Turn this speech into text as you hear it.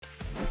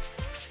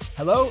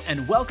Hello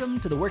and welcome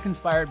to the Work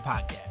Inspired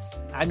podcast.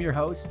 I'm your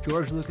host,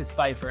 George Lucas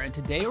Pfeiffer, and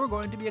today we're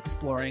going to be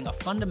exploring a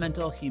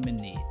fundamental human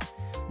need.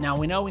 Now,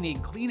 we know we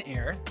need clean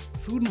air,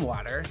 food and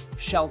water,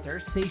 shelter,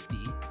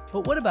 safety,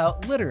 but what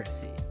about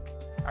literacy?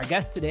 Our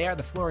guests today are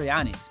the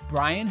Florianis,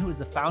 Brian, who is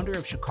the founder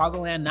of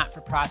Chicagoland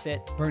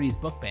not-for-profit Bernie's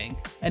Book Bank,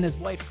 and his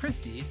wife,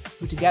 Christy,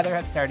 who together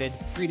have started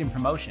Freedom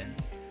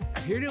Promotions,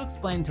 are here to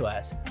explain to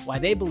us why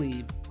they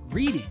believe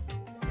reading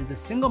is the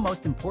single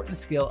most important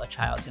skill a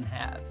child can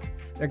have.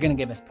 They're going to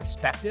give us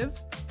perspective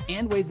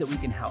and ways that we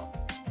can help.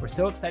 We're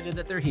so excited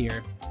that they're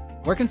here.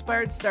 Work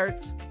Inspired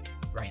starts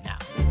right now.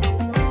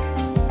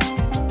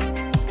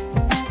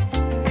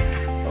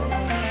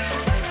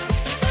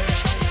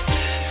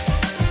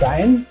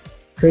 Brian,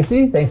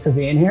 Christy, thanks for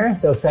being here.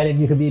 So excited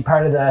you could be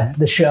part of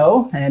the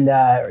show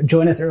and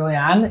join us early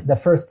on, the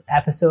first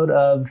episode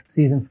of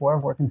season 4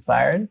 of Work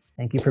Inspired.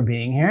 Thank you for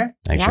being here.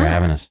 Thanks for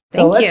having us.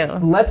 So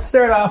let's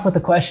start off with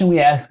the question we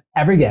ask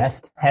every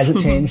guest. Has it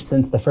changed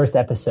since the first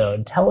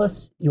episode? Tell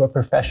us your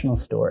professional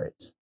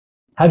stories.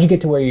 How'd you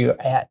get to where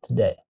you're at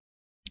today?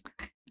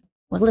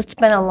 Well, it's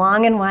been a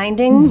long and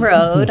winding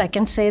road. I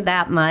can say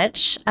that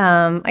much.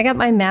 I got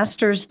my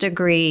master's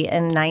degree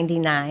in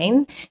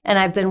 '99, and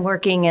I've been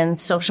working in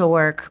social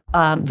work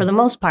for the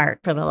most part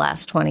for the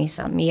last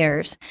 20-some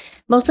years,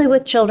 mostly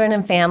with children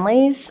and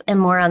families and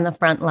more on the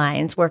front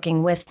lines,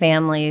 working with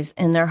families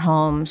in their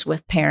homes,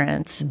 with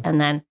parents, and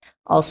then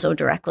also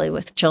directly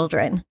with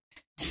children.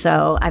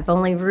 So I've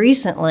only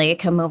recently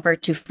come over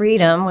to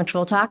Freedom, which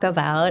we'll talk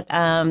about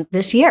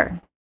this year.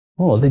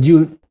 Cool. Did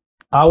you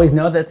always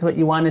know that's what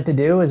you wanted to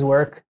do, is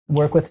work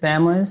with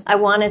families? I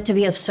wanted to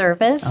be of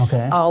service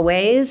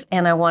always,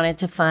 and I wanted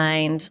to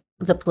find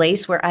the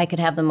place where I could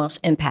have the most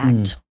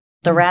impact.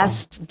 The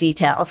rest,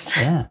 details.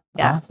 Yeah.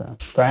 Awesome.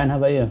 Brian, how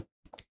about you?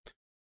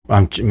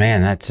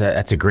 Man, that's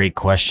a great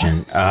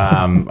question.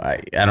 I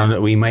don't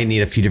know. We might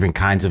need a few different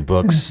kinds of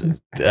books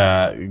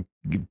to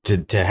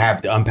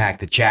have to unpack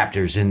the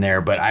chapters in there,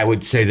 but I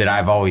would say that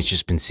I've always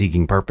just been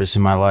seeking purpose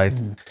in my life.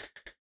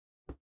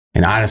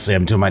 And honestly,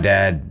 up until my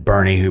dad,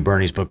 Bernie, who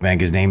Bernie's Book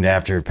Bank is named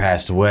after,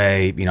 passed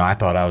away, I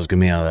thought I was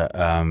going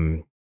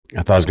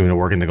to be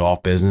work in the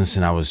golf business,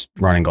 and I was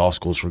running golf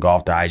schools for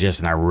Golf Digest,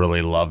 and I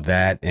really loved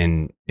that.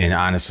 And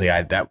honestly,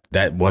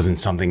 that wasn't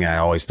something I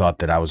always thought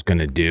that I was going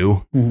to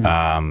do.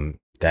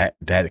 That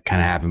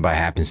kind of happened by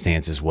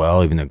happenstance as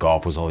well, even though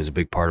golf was always a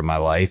big part of my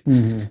life.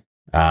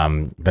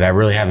 But I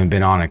really haven't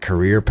been on a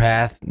career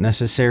path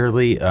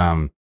necessarily.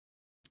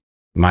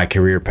 My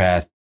career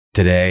path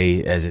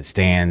today, as it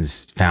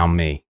stands, found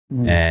me,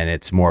 and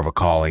it's more of a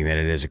calling than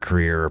it is a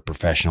career or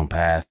professional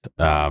path.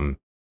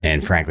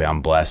 And frankly,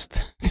 I'm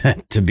blessed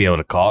to be able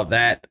to call it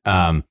that.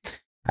 I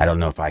don't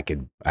know if I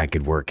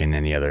could work in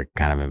any other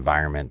kind of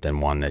environment than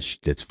one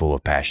that's full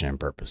of passion and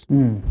purpose.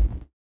 And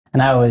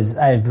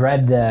I've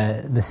read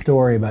the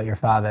story about your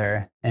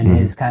father and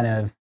his kind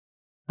of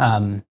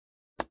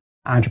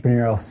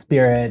entrepreneurial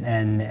spirit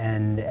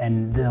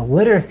and the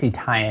literacy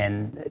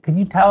tie-in. Could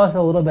you tell us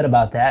a little bit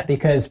about that?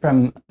 Because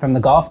from the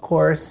golf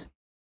course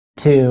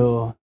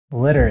to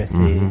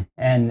literacy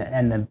and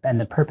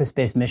the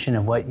purpose-based mission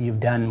of what you've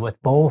done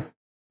with both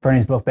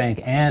Bernie's Book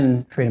Bank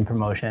and Freedom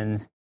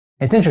Promotions,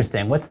 it's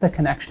interesting. What's the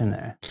connection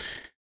there?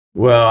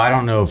 Well, I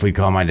don't know if we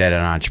call my dad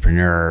an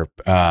entrepreneur,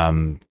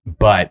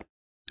 but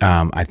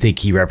I think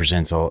he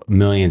represents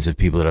millions of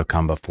people that have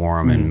come before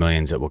him and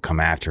millions that will come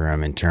after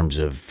him in terms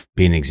of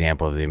being an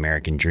example of the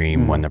American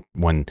dream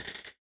when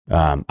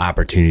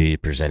opportunity is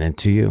presented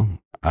to you.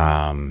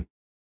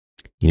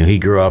 He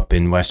grew up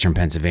in Western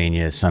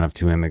Pennsylvania, son of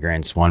 2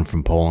 immigrants, one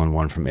from Poland,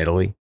 one from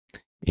Italy,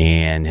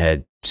 and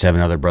had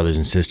 7 other brothers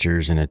and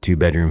sisters in a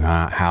 2-bedroom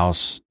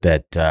house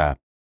that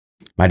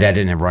my dad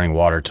didn't have running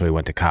water till he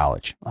went to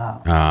college.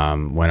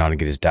 Wow. Went on to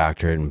get his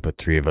doctorate and put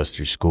 3 of us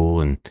through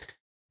school. And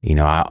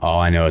all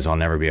I know is I'll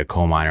never be a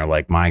coal miner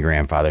like my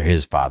grandfather,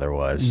 his father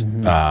was.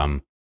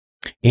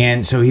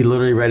 And so he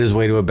literally read his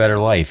way to a better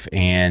life.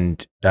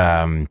 And,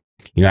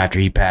 after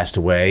he passed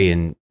away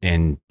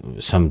and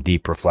some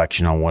deep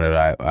reflection on what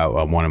I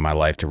wanted my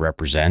life to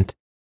represent,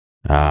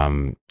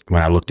 when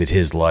I looked at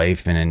his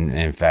life, and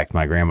in fact,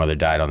 my grandmother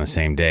died on the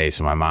same day.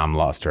 So my mom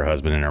lost her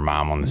husband and her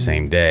mom on the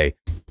same day.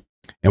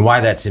 And why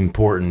that's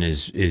important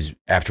is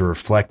after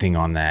reflecting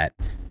on that,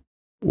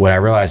 what I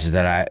realized is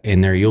that in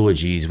their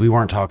eulogies, we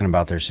weren't talking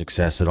about their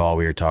success at all.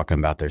 We were talking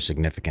about their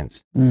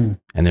significance. And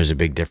there's a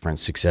big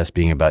difference. Success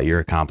being about your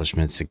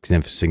accomplishments,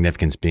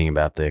 significance being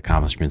about the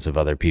accomplishments of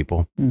other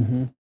people.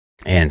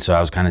 And so I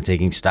was kind of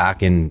taking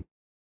stock in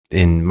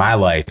my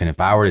life. And if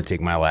I were to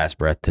take my last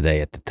breath today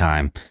at the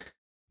time,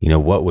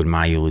 what would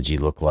my eulogy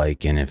look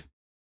like? And if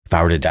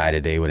I were to die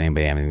today, would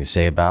anybody have anything to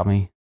say about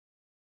me?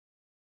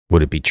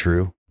 Would it be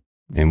true?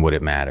 And would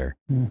it matter?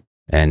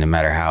 And no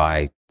matter how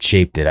I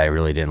shaped it, I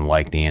really didn't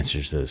like the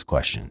answers to those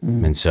questions.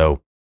 And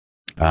so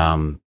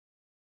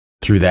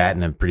through that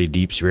and a pretty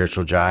deep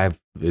spiritual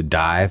drive, we'll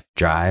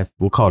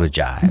call it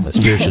a jive, a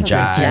spiritual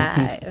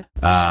jive.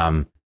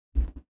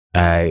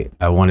 I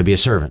want to be a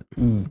servant.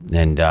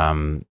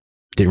 And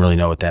didn't really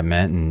know what that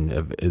meant,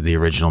 and the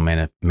original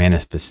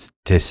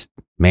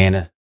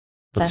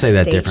let's say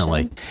that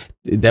differently.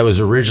 That was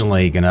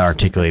originally going to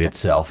articulate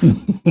itself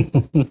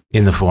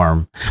in the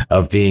form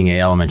of being an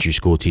elementary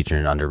school teacher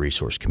in an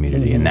under-resourced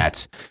community. And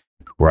that's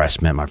where I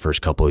spent my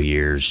first couple of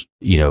years,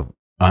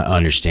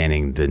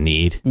 understanding the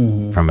need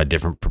from a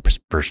different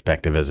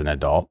perspective as an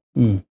adult.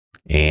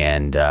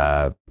 And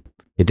it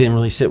didn't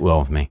really sit well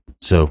with me.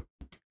 So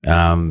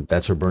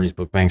that's where Bernie's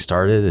Book Bank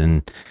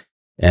started.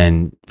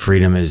 And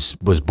Freedom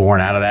was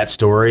born out of that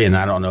story. And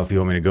I don't know if you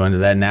want me to go into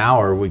that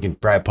now, or we can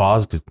probably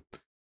pause.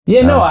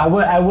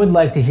 I would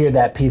like to hear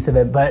that piece of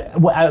it,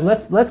 but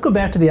let's go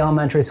back to the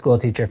elementary school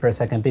teacher for a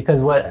second, because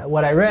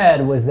what I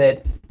read was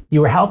that you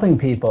were helping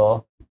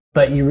people,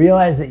 but you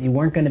realized that you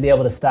weren't going to be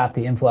able to stop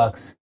the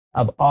influx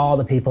of all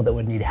the people that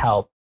would need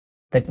help,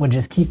 that would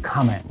just keep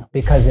coming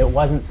because it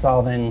wasn't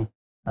solving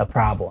a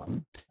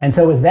problem. And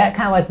so was that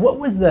kind of like, what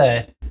was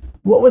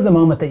the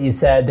moment that you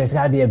said there's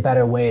got to be a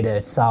better way to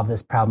solve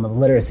this problem of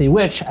literacy,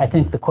 which I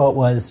think the quote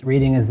was,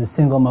 reading is the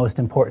single most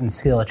important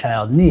skill a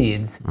child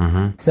needs.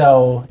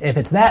 So if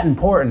it's that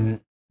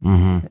important,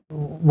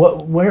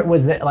 where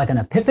was there like an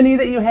epiphany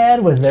that you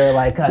had? Was there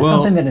like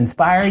something that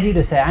inspired you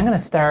to say, I'm going to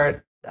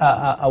start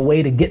a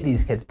way to get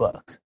these kids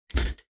books?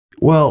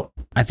 Well,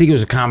 I think it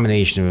was a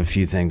combination of a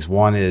few things.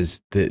 One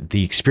is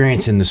the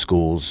experience in the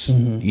schools,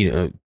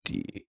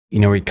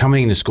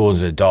 coming into school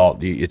as an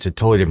adult, it's a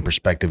totally different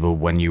perspective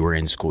of when you were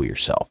in school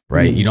yourself,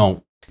 right? We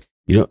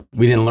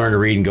didn't learn to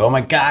read and go, oh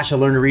my gosh, I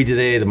learned to read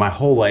today, that my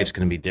whole life's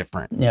going to be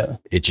different. Yeah.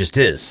 It just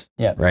is.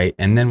 Yeah. Right.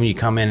 And then when you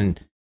come in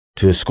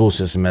to a school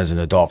system as an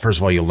adult, first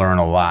of all, you learn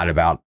a lot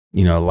about,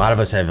 a lot of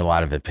us have a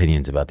lot of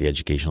opinions about the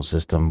educational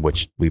system,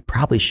 which we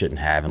probably shouldn't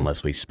have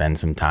unless we spend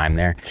some time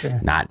there,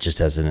 not just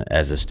as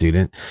a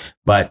student,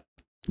 but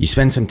you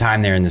spend some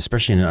time there, and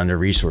especially in an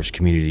under-resourced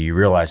community, you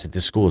realize that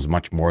this school is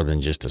much more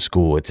than just a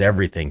school. It's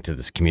everything to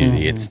this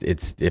community.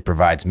 It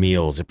provides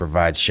meals, it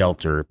provides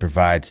shelter, it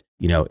provides,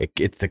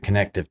 it's the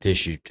connective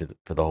tissue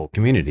for the whole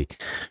community.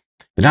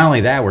 But not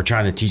only that, we're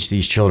trying to teach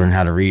these children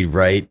how to read,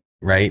 write,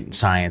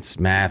 science,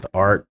 math,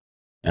 art.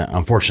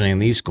 Unfortunately, in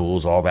these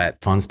schools, all that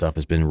fun stuff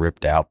has been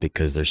ripped out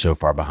because they're so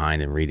far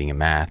behind in reading and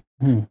math.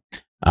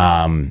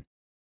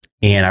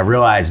 And I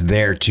realized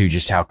there too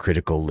just how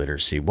critical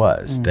literacy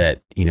was.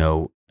 That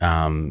the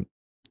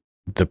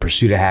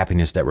pursuit of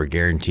happiness that we're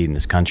guaranteed in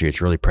this country, it's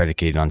really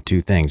predicated on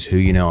two things: who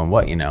you know and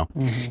what you know.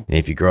 And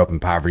if you grow up in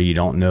poverty, you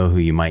don't know who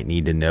you might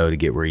need to know to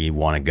get where you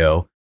want to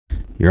go.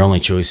 Your only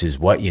choice is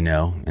what you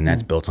know, and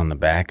that's built on the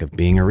back of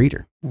being a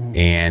reader.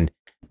 And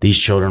these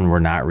children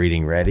were not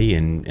reading ready,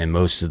 and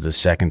most of the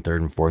second,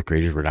 third, and fourth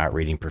graders were not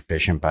reading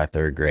proficient by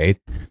third grade.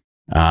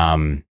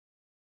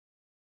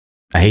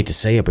 I hate to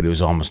say it, but it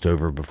was almost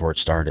over before it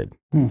started.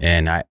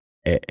 And I,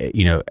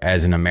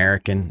 as an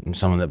American and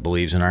someone that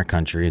believes in our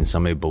country and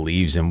somebody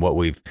believes in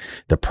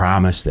the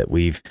promise that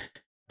we've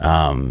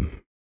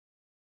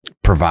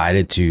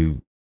provided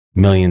to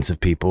millions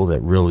of people,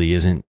 that really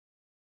isn't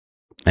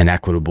an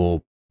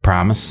equitable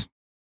promise.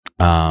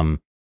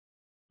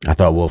 I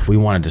thought, well, if we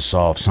wanted to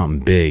solve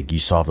something big, you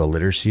solve the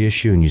literacy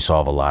issue and you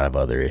solve a lot of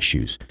other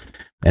issues.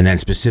 And then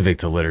specific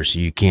to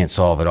literacy, you can't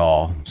solve it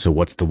all. So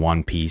what's the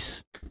one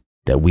piece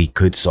that we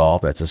could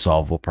solve that's a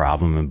solvable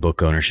problem? And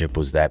book ownership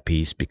was that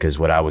piece, because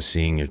what I was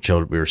seeing,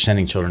 we were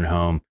sending children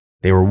home.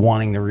 They were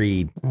wanting to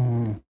read,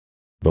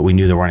 but we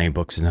knew there weren't any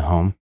books in the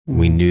home.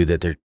 We knew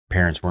that their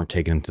parents weren't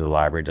taking them to the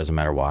library. It doesn't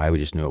matter why. We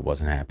just knew it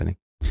wasn't happening.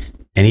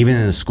 And even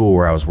in the school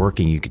where I was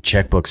working, you could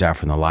check books out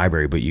from the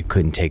library, but you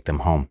couldn't take them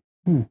home.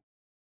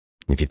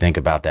 If you think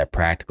about that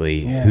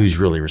practically, who's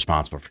really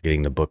responsible for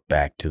getting the book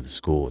back to the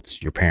school?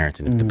 It's your parents.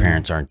 And if the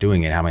parents aren't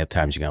doing it, how many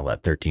times are you going to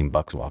let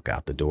 $13 walk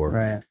out the door?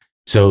 Right.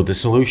 So the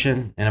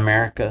solution in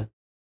America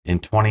in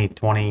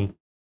 2020,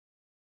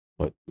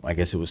 I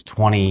guess it was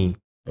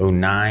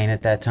 2009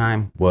 at that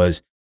time,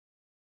 was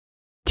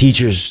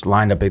teachers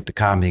lined up at the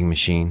copying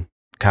machine,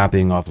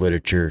 copying off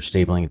literature,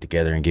 stapling it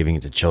together and giving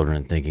it to children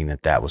and thinking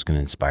that was going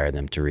to inspire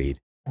them to read.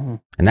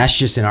 And that's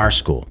just in our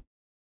school.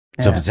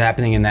 So if it's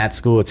happening in that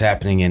school, it's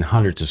happening in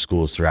hundreds of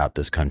schools throughout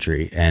this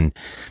country. And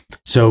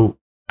so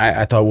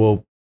I thought,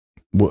 well,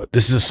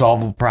 this is a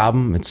solvable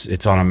problem.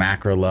 It's on a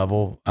macro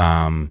level.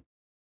 I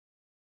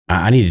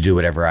need to do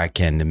whatever I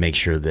can to make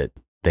sure that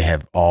they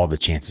have all the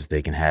chances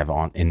they can have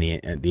in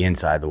the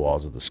inside the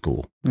walls of the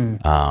school.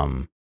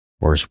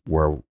 Where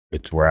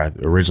it's where I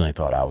originally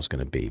thought I was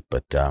going to be.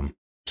 But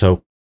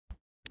so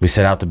we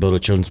set out to build a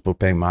children's book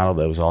bank model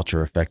that was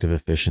ultra effective,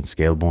 efficient,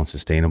 scalable, and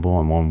sustainable,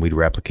 and one we'd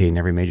replicate in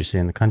every major city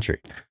in the country.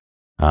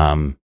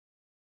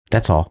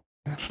 That's all.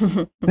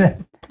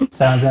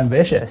 Sounds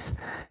ambitious.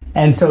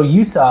 And so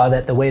you saw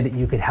that the way that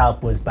you could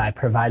help was by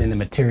providing the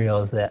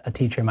materials that a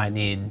teacher might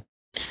need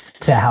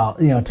to help,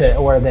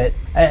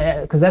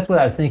 because that's what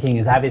I was thinking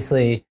is,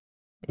 obviously,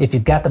 if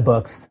you've got the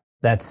books,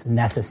 that's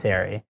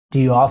necessary. Do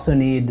you also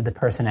need the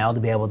personnel to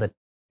be able to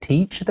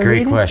teach the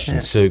reading? Great question.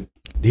 So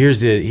here's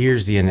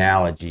the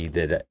analogy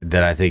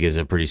that I think is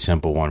a pretty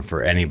simple one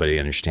for anybody to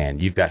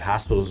understand. You've got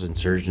hospitals and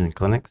surgeon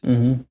clinics.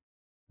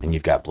 and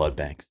you've got blood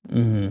banks.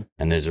 Mm-hmm.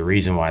 And there's a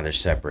reason why they're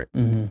separate.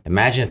 Mm-hmm.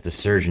 Imagine if the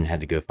surgeon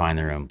had to go find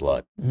their own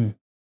blood, Mm-hmm.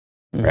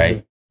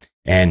 right?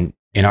 And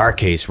in our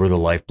case, we're the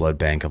lifeblood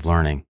bank of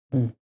learning.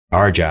 Mm.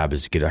 Our job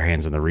is to get our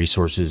hands on the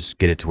resources,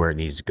 get it to where it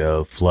needs to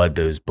go, flood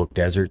those book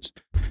deserts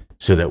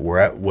so that we're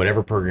at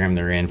whatever program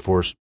they're in,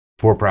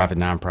 for-profit,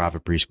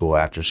 nonprofit, preschool,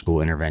 after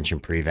school, intervention,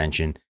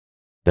 prevention,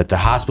 that the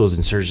hospitals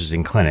and surgeons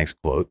and clinics,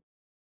 quote,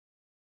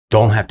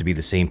 don't have to be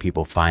the same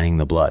people finding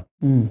the blood.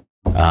 Mm.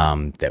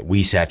 That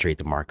we saturate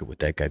the market with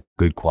that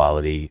good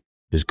quality,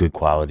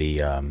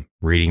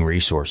 reading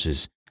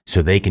resources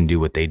so they can do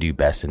what they do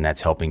best, and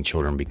that's helping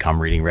children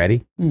become reading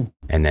ready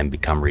and then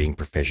become reading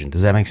proficient.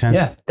 Does that make sense?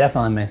 Yeah,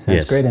 definitely makes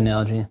sense. Yes. Great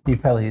analogy.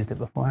 You've probably used it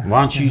before.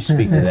 Why don't you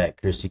speak to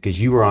that, Christy? Because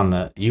you were on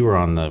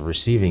the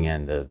receiving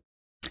end of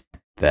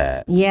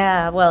that.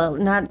 Yeah, well,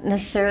 not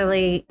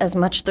necessarily as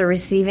much the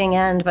receiving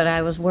end, but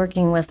I was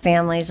working with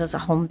families as a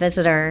home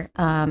visitor.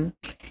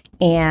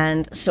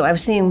 And so I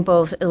was seeing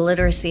both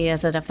illiteracy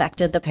as it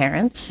affected the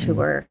parents who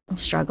were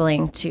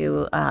struggling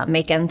to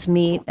make ends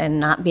meet and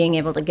not being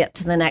able to get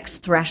to the next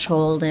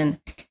threshold in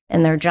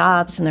their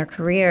jobs and their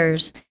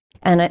careers.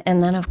 And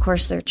then, of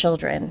course, their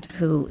children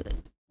who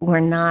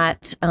were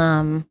not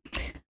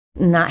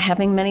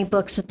having many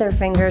books at their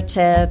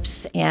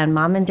fingertips, and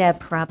mom and dad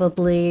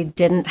probably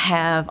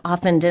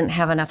often didn't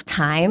have enough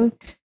time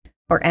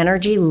or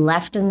energy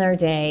left in their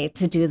day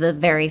to do the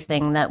very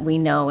thing that we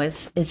know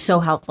is so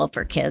helpful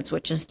for kids,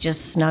 which is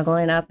just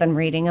snuggling up and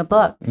reading a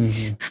book,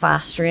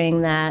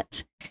 fostering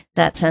that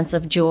sense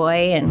of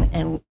joy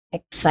and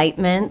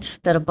excitement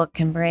that a book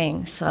can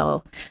bring.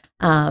 So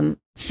it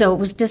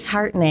was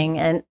disheartening.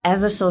 And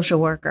as a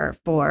social worker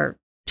for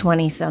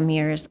 20 some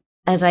years,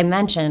 as I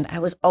mentioned, I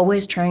was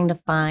always trying to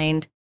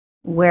find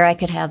where I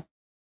could have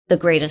the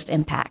greatest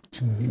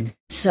impact. Mm-hmm.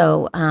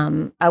 So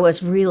I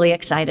was really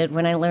excited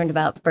when I learned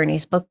about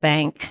Bernie's Book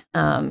Bank,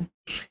 and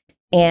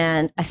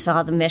I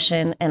saw the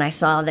mission, and I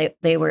saw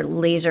they were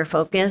laser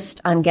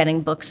focused on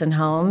getting books in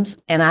homes,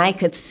 and I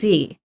could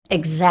see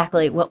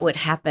exactly what would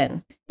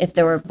happen if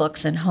there were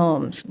books in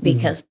homes,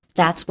 because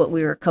that's what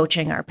we were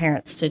coaching our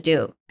parents to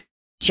do,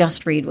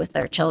 just read with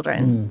their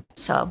children.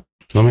 So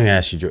let me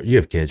ask you, George, you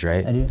have kids,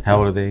 right? I do. How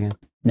old are they again?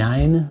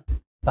 9,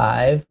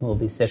 5, will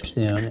be 6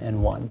 soon,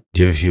 and 1.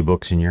 Do you have a few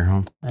books in your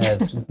home? I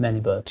have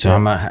many books. So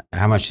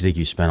how much do you think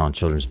you spent on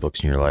children's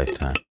books in your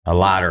lifetime? A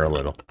lot or a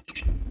little?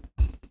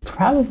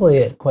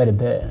 Probably quite a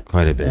bit.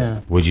 Quite a bit.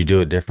 Yeah. Would you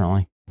do it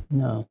differently?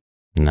 No.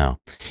 No.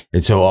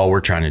 And so all we're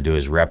trying to do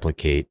is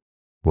replicate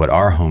what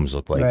our homes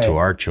look like to Right.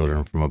 our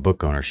children from a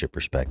book ownership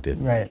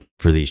perspective Right.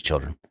 for these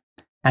children.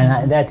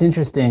 And that's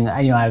interesting.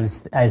 I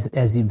was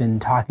as you've been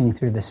talking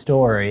through the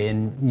story,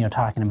 and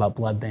talking about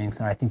blood banks,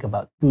 and I think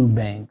about food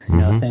banks,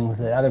 things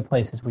that other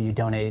places where you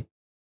donate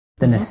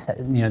the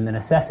the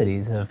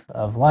necessities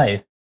of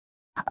life.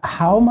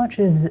 How much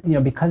is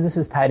because this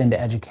is tied into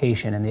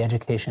education, and the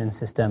education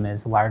system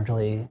is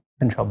largely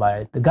controlled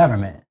by the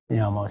government.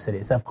 Most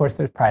cities, of course,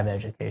 there's private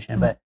education,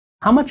 but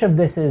how much of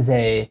this is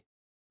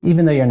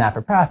even though you're not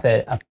for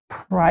profit, a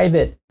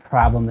private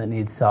problem that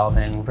needs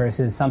solving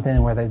versus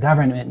something where the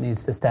government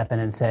needs to step in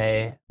and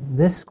say,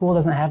 this school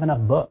doesn't have enough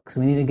books.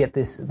 We need to get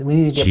this.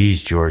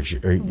 Geez, George,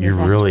 you're That's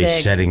really big.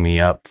 setting me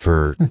up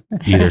for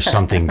either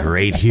something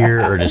great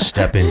here or to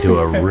step into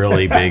a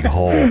really big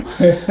hole.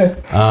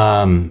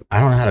 I don't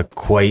know how to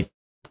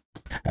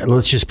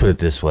let's just put it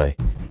this way.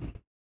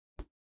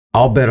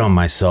 I'll bet on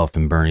myself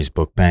in Bernie's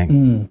Book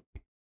Bank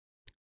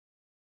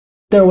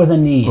There was a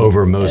need.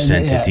 over most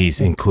And, yeah.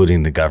 entities,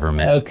 including the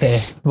government.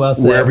 Okay, well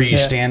said. Wherever you Yeah.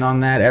 stand on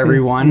that,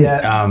 everyone,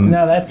 Yeah.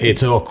 No, that's-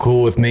 it's all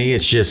cool with me.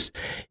 It's just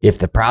if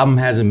the problem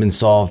hasn't been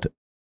solved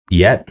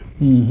yet,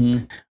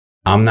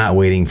 I'm not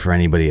waiting for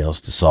anybody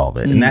else to solve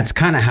it. And that's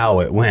kind of how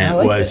it went. I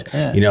like Was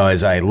it, yeah.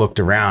 as I looked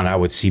around, I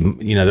would see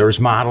there was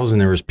models and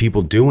there was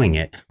people doing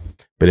it.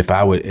 But if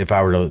I were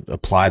to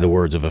apply the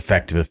words of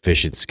effective,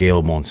 efficient,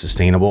 scalable, and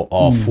sustainable,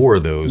 all four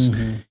of those,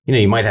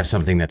 you might have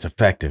something that's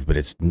effective, but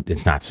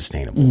it's not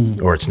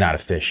sustainable or it's not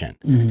efficient.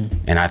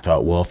 And I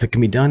thought, well, if it can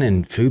be done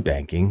in food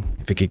banking,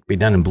 if it could be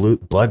done in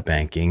blood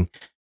banking,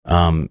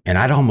 and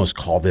I'd almost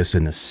call this a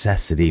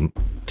necessity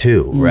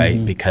too,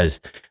 right? Because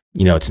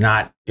it's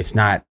not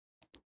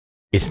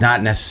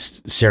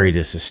necessary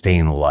to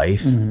sustain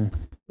life.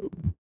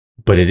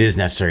 But it is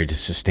necessary to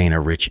sustain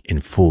a rich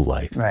and full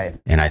life. Right.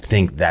 And I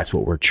think that's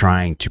what we're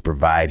trying to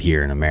provide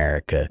here in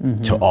America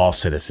to all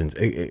citizens,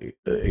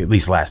 at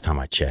least last time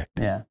I checked.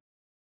 Yeah.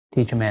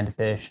 Teach a man to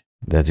fish.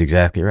 That's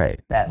exactly right.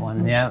 That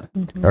one. Yeah.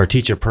 Or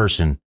teach a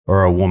person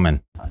or a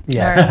woman.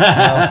 Yes.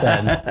 Well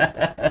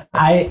said.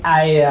 I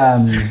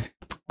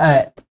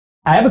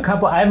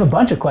have a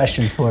bunch of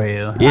questions for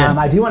you. Yeah.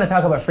 I do want to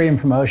talk about freedom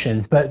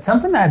promotions, but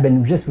something that I've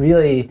been just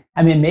really,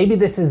 maybe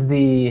this is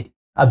the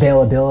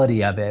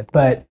availability of it,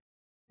 but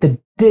the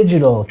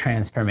digital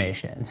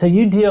transformation. So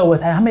you deal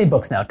with how many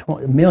books now?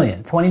 20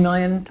 million?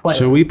 20?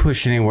 So we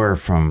push anywhere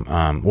from,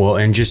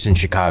 and just in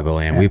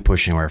Chicagoland, we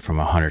push anywhere from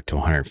 100 to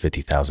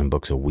 150,000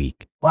 books a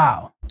week.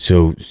 Wow.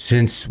 So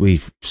since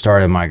we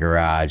started my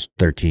garage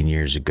 13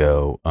 years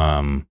ago,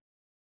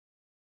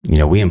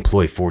 we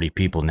employ 40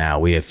 people now.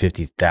 We have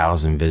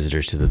 50,000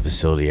 visitors to the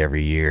facility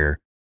every year,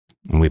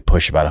 and we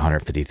push about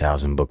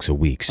 150,000 books a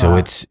week. So Wow.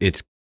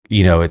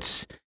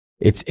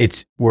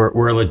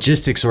 we're a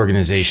logistics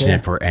organization Sure.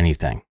 for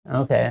anything.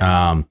 Okay.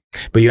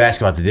 But you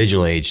ask about the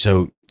digital age.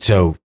 So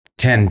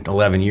 10,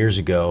 11 years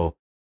ago,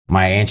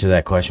 my answer to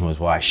that question was,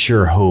 well, I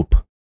sure hope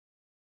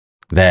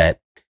that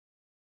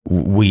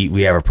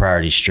we have our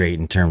priorities straight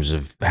in terms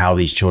of how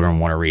these children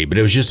want to read. But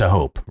it was just a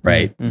hope,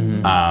 right?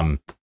 Mhm.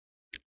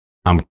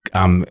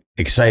 I'm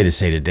excited to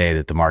say today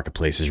that the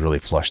marketplace has really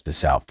flushed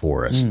this out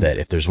for us. That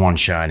if there's one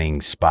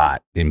shining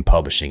spot in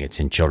publishing, it's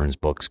in children's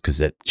books, because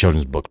that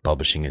children's book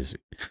publishing is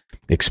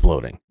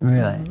exploding.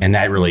 Really? And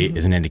that really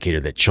is an indicator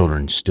that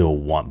children still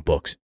want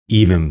books.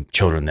 Even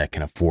children that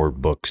can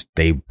afford books,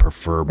 they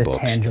prefer The books.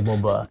 tangible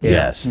book.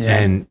 Yes,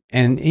 Yeah.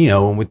 and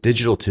with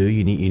digital too,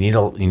 you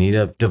need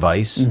a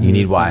device, you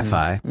need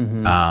Wi-Fi,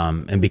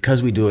 and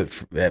because we do it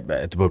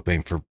at the Book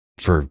Bank for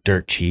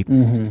dirt cheap,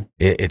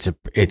 it's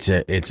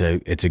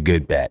a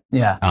good bet.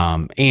 Yeah.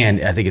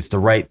 And I think it's the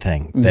right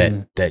thing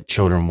that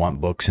children want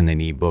books and they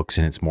need books,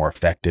 and it's more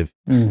effective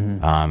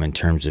in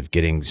terms of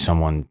getting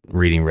someone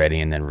reading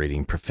ready and then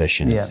reading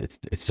proficient. Yeah.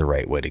 It's the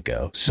right way to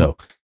go. So,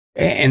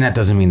 and that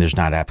doesn't mean there's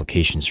not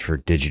applications for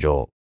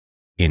digital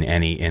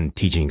in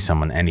teaching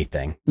someone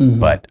anything.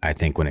 But I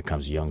think when it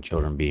comes to young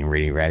children being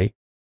reading ready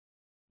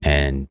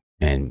and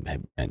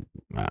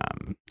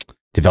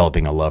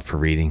developing a love for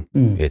reading,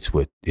 it's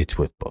with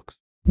books.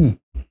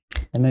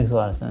 That makes a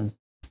lot of sense.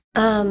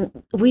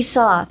 We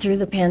saw through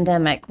the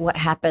pandemic what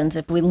happens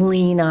if we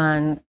lean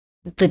on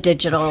the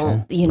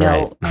digital,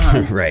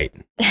 Right.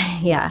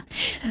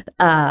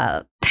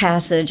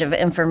 passage of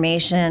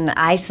information.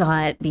 I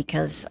saw it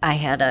because I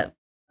had a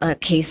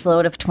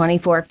caseload of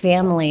 24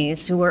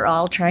 families who were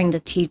all trying to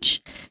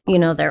teach,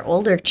 their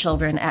older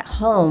children at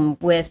home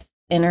with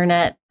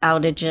internet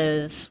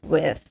outages,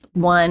 with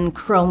one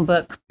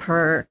Chromebook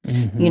per,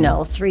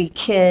 3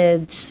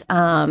 kids,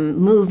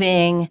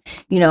 moving,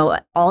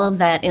 all of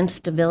that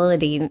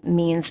instability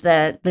means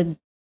that the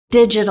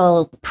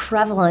digital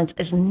prevalence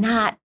is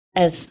not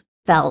as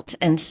felt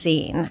and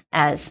seen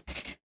as,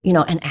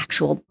 an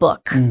actual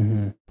book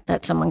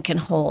that someone can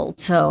hold.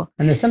 So,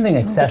 and there's something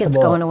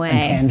accessible going away.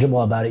 and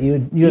tangible about it. You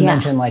had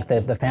mentioned like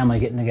the family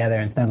getting together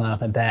and snuggling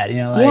up in bed.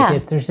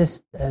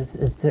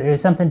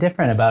 There's something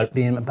different about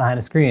being behind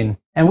a screen.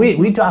 And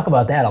we talk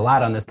about that a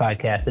lot on this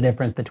podcast, the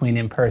difference between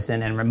in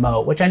person and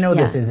remote, which I know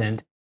this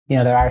isn't.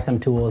 There are some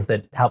tools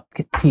that help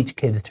teach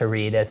kids to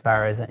read, as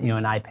far as an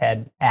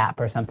iPad app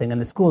or something, and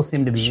the schools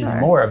seem to be using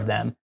more of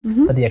them.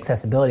 But the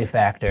accessibility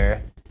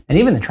factor, and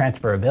even the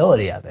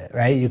transferability of it,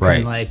 right? You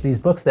can like these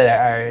books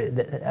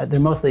that they're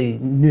mostly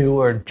new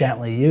or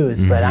gently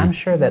used, but I'm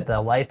sure that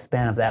the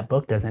lifespan of that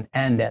book doesn't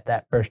end at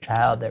that first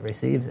child that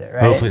receives it,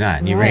 right? Hopefully not.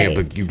 And you bring up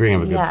a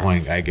good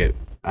point. I get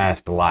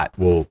asked a lot,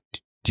 well,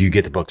 do you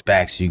get the books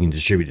back so you can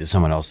distribute to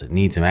someone else that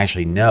needs them?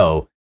 Actually,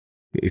 no,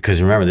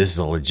 because remember, this is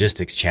a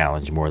logistics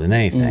challenge more than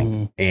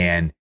anything.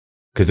 And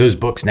because those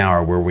books now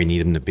are where we need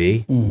them to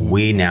be,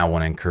 we now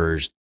want to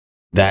encourage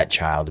that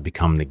child to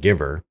become the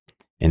giver.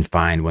 And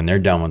find, when they're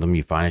done with them,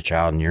 you find a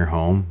child in your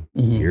home,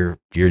 your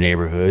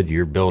neighborhood,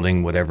 your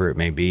building, whatever it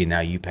may be.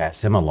 Now you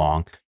pass them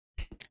along,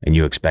 and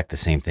you expect the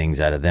same things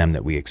out of them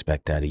that we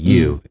expect out of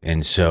you.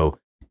 And so,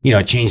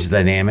 it changes the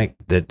dynamic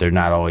that they're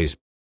not always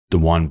the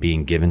one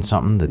being given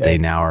something, that they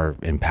now are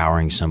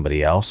empowering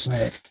somebody else.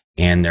 Right.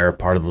 And they're a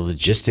part of the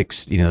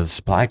logistics, the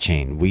supply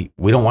chain. We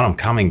don't want them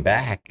coming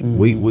back.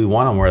 We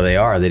want them where they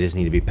are. They just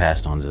need to be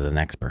passed on to the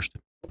next person.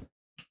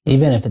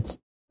 Even if it's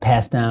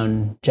passed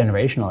down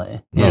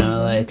generationally,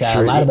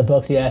 a lot of the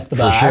books you asked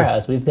about our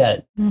house, we've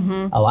got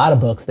a lot of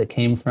books that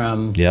came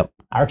from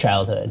our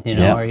childhood,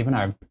 or even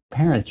our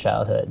parents'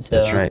 childhood.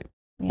 So that's right.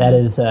 That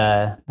is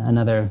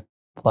another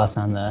plus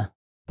on the.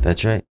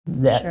 That's right.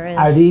 Sure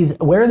is.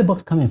 Where are the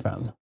books coming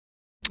from?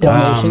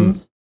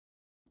 Donations?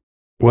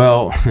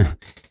 Well,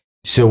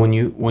 so when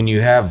you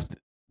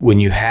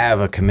have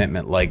a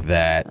commitment like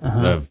that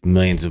of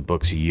millions of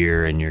books a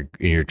year, and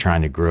you're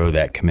trying to grow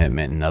that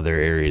commitment in other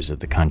areas of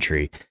the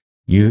country,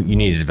 you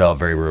need to develop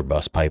very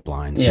robust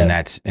pipelines, and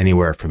that's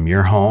anywhere from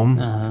your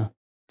home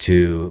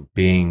to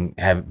being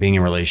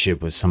in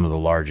relationship with some of the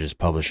largest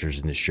publishers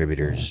and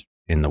distributors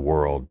in the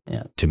world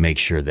to make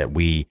sure that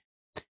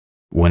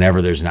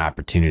whenever there's an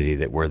opportunity,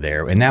 that we're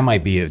there. And that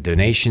might be a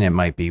donation, it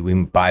might be we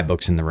buy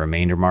books in the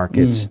remainder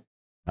markets.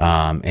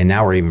 And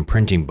now we're even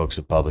printing books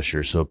with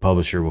publishers. So a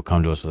publisher will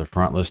come to us with a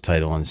front list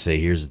title and say,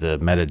 here's the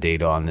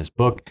metadata on this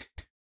book.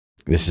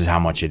 This is how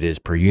much it is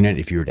per unit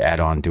if you were to add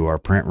on to our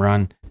print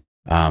run.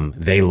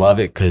 They love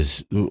it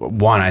because,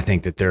 one, I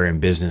think that they're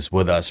in business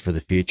with us for the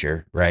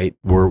future, right?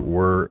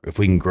 We're if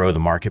we can grow the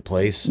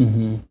marketplace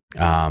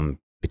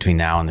between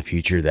now and the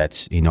future,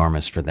 that's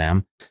enormous for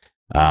them.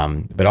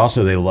 But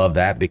also they love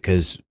that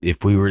because if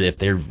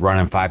they're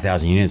running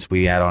 5,000 units,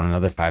 we add on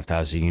another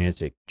 5,000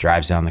 units, it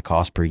drives down the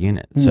cost per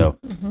unit. So,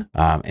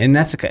 and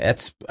I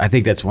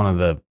think that's one of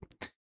the,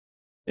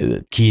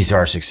 the keys to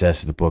our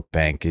success at the Book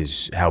Bank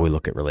is how we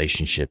look at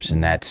relationships.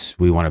 And that's,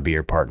 we want to be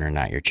your partner,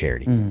 not your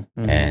charity.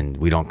 Mm-hmm. And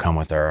we don't come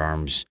with our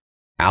arms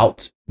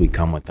out. We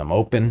come with them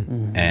open.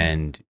 Mm-hmm.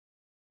 And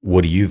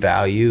what do you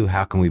value?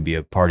 How can we be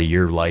a part of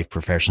your life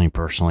professionally,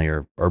 personally,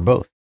 or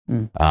both?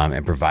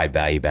 And provide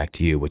value back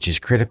to you, which is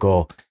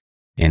critical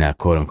in a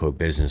quote unquote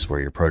business where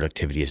your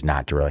productivity is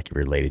not directly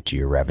related to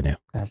your revenue.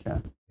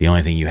 Gotcha. The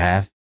only thing you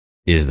have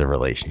is the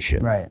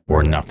relationship, Right.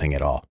 or nothing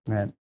at all.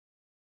 Right.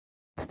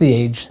 What's the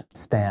age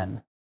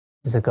span?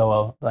 Does it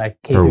go like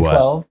K For through what?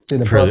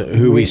 12? For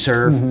who we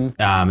serve,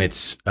 Mhm.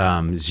 it's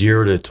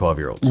 0 to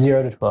 12-year-olds.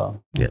 0 to 12.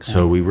 Yeah, Okay.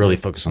 so we really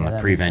focus on Yeah, the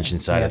that makes prevention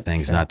sense. side Yeah, of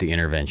things, sure. not the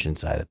intervention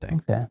side of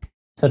things. Okay.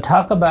 So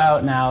talk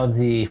about now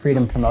the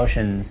Freedom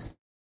Promotions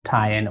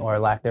tie-in or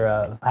lack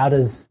thereof. Where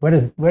does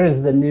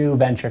the new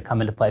venture come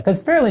into play? Because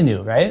it's fairly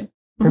new, right?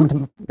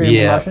 Freedom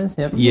Promotions?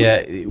 Yep.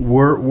 Yeah,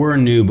 we're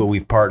new, but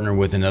we've partnered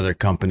with another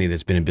company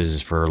that's been in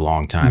business for a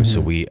long time. So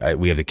we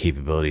have the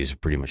capabilities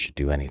pretty much to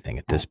do anything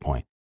at this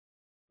point.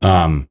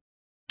 I'll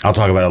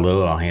talk about it a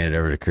little. I'll hand it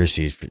over to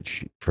Christy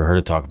for her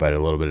to talk about it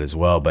a little bit as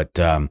well. But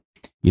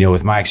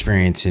with my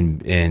experience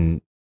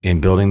in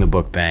building the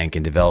Book Bank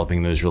and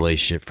developing those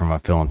relationships from a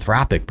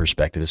philanthropic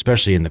perspective,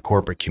 especially in the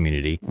corporate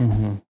community,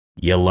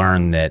 you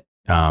learn that,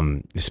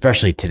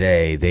 especially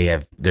today,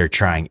 they're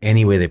trying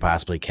any way they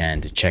possibly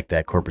can to check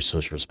that corporate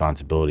social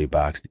responsibility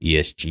box, the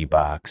ESG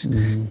box.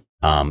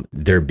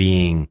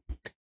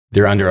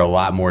 They're under a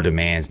lot more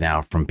demands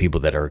now from people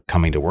that are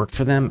coming to work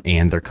for them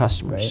and their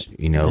customers. Right.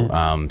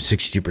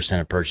 62%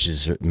 of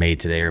purchases made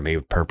today are made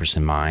with purpose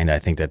in mind. I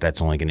think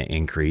that's only going to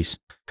increase.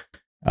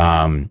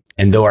 And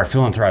though our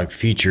philanthropic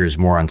future is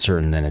more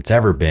uncertain than it's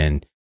ever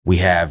been, we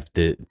have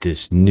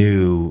this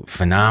new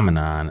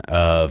phenomenon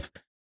of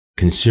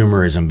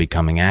consumerism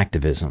becoming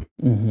activism.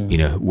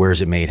 Where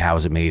is it made? How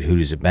is it made? Who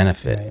does it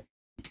benefit? Right.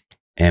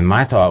 And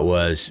my thought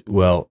was,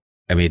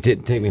 it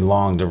didn't take me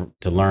long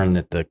to learn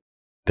that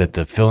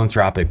the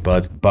philanthropic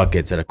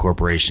buckets at a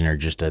corporation are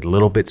just a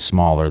little bit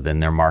smaller than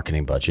their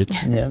marketing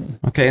budgets. Yeah.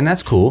 Okay, and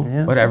that's cool,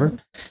 whatever.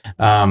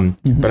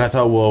 But I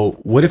thought, well,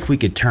 what if we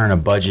could turn a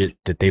budget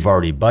that they've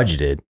already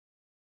budgeted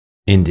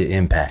into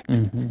impact?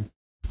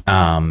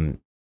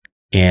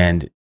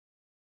 And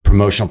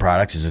promotional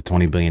products is a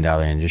 $20 billion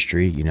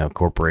industry.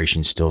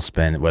 Corporations still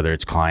spend, whether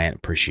it's client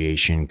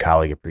appreciation,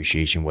 colleague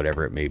appreciation,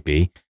 whatever it may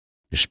be,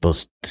 they're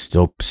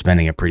still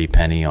spending a pretty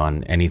penny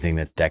on anything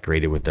that's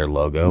decorated with their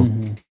logo.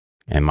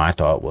 And my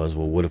thought was,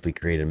 well, what if we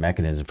created a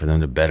mechanism for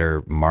them to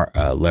better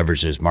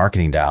leverage those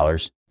marketing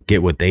dollars,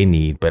 get what they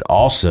need, but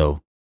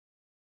also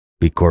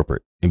be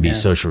corporate and be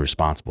social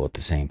responsible at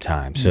the same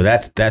time. So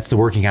that's the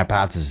working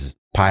hypothesis.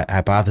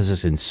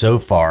 And so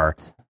far,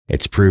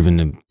 it's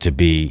proven to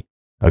be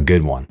a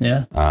good one.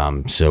 Yeah.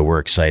 So we're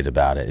excited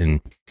about it.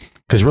 And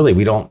because really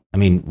we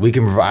believe we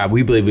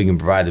can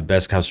provide the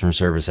best customer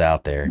service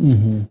out there.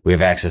 We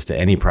have access to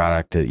any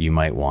product that you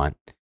might want.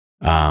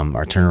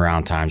 Our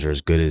turnaround times are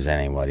as good as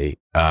anybody.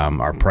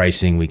 Our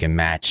pricing, we can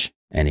match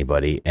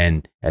anybody.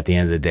 And at the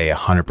end of the day,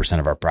 100%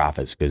 of our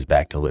profits goes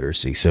back to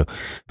literacy. So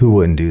who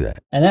wouldn't do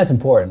that? And that's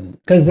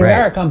important because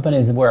there are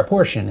companies where a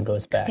portion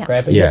goes back,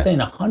 right? But you're saying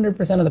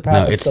 100% of the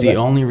profits. No, it's the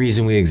only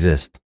reason we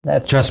exist.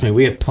 Trust me,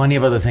 we have plenty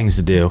of other things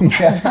to do.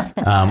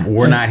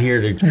 We're not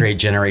here to create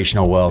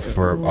generational wealth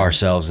for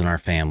ourselves and our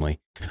family.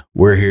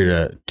 We're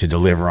here to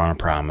deliver on a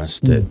promise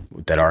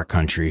that our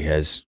country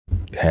has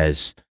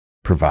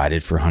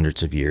provided for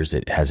hundreds of years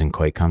that hasn't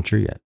quite come true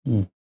yet.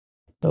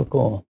 So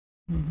cool.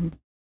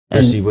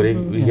 Christy, what do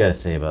you got to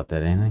say about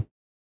that? Anything?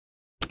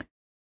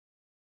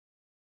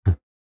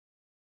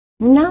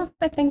 No,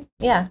 I think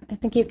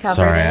you covered it.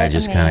 Sorry, I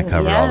just kind of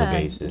covered all the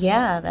bases.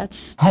 Yeah,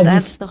 that's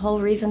the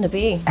whole reason to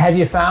be. Have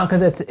you found,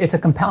 because it's a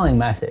compelling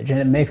message and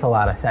it makes a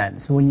lot of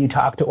sense, when you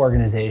talk to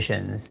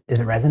organizations,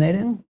 is it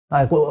resonating?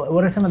 Like,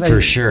 what are some of the...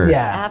 For sure.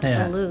 Yeah.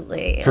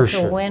 Absolutely. For it's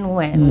sure. a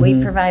win-win.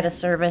 We provide a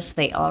service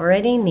they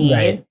already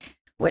need,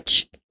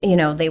 which,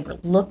 they were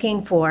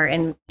looking for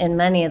in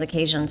many of the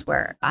occasions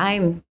where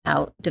I'm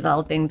out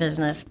developing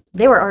business.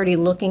 They were already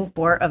looking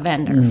for a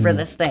vendor for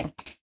this thing.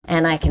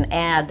 And I can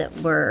add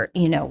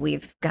that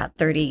we've got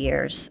 30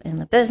 years in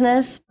the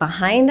business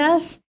behind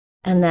us.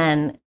 And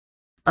then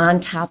on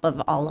top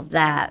of all of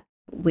that,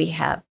 we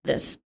have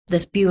this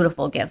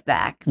beautiful give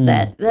back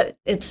that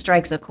it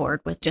strikes a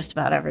chord with just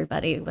about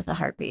everybody with a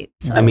heartbeat.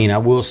 So. I mean, I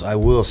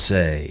will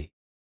say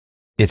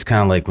it's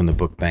kind of like when the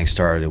Book Bank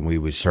started and we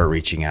would start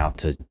reaching out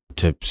to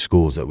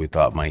schools that we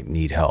thought might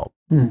need help.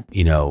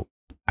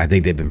 I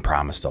think they've been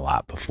promised a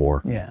lot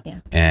before. Yeah.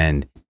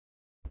 And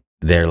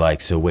they're like,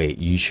 so wait,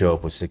 you show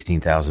up with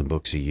 16,000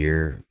 books a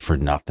year for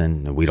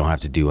nothing and we don't have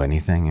to do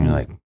anything? And you're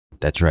like,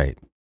 that's right.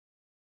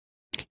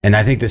 And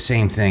I think the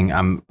same thing,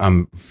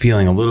 I'm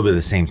feeling a little bit of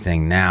the same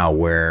thing now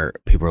where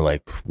people are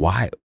like,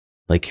 why?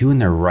 Like, who in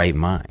their right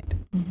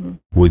mind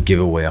would give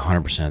away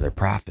 100% of their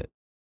profit?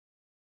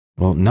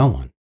 Well, no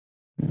one.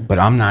 But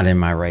I'm not in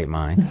my right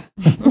mind.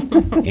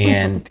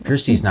 And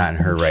Christy's not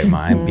in her right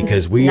mind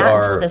because we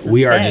are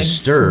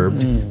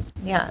disturbed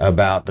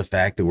about the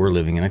fact that we're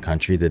living in a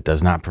country that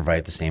does not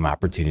provide the same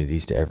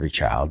opportunities to every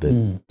child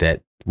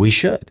that we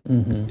should.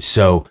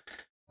 So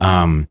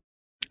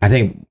I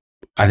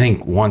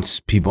think once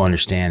people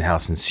understand how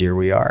sincere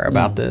we are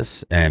about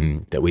this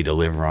and that we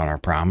deliver on our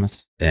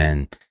promise,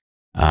 and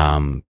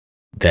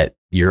that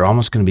you're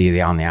almost going to be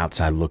on the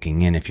outside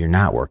looking in if you're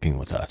not working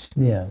with us.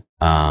 Yeah.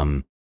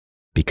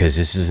 Because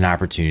this is an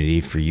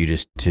opportunity for you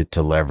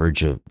to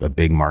leverage a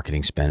big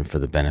marketing spend for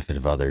the benefit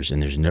of others.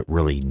 And there's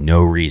really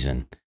no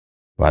reason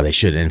why they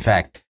should. In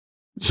fact,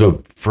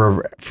 so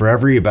for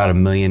every about $1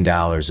 million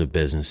of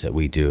business that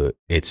we do,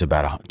 it's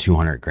about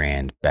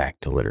 $200,000 back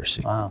to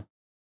literacy. Wow.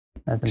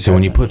 That's so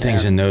when you put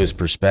things in those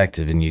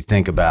perspective and you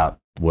think about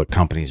what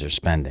companies are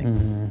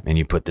spending and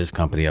you put this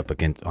company up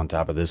against on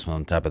top of this one,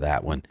 on top of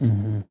that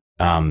one,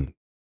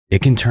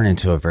 it can turn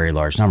into a very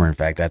large number. In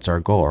fact, that's our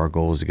goal. Our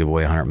goal is to give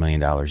away $100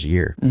 million a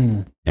year.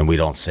 And we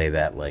don't say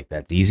that like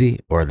that's easy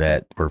or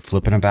that we're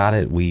flippant about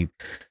it. We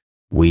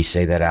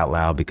say that out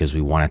loud because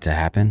we want it to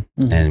happen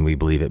and we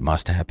believe it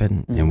must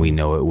happen and we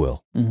know it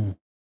will.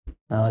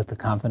 I like the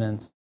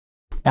confidence.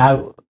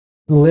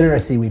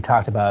 Literacy, we've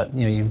talked about,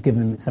 you've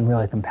given some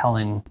really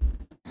compelling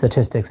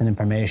statistics and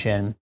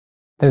information.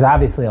 There's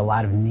obviously a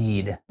lot of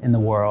need in the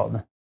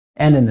world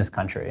and in this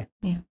country.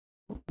 Yeah.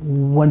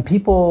 When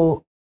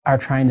people are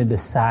trying to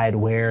decide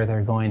where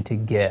they're going to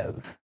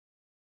give,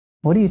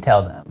 what do you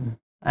tell them?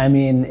 I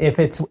mean, if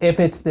it's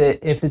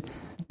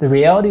the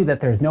reality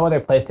that there's no other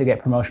place to get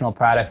promotional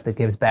products that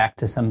gives back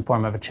to some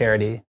form of a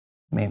charity,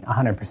 I mean,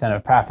 100%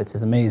 of profits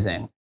is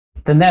amazing,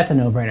 then that's a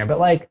no-brainer. But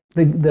like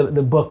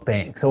the book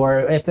banks,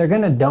 or if they're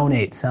going to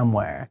donate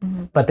somewhere,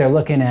 but they're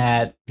looking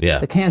at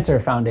the Cancer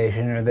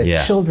Foundation or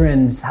the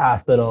Children's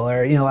Hospital,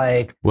 or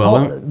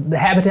the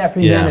Habitat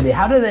for Humanity,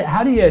 how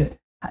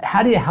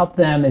do you help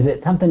them? Is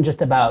it something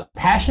just about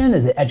passion?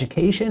 Is it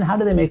education? How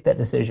do they make that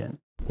decision?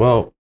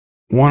 Well,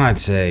 one, I'd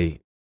say,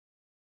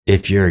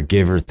 if you're a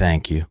giver,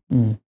 thank you.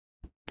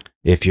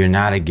 If you're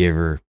not a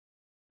giver,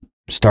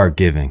 start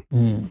giving.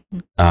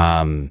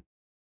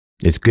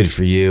 It's good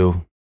for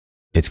you.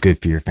 It's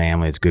good for your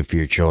family. It's good for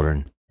your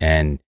children.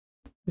 And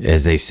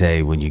as they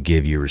say, when you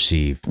give, you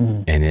receive.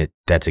 And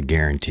that's a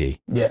guarantee.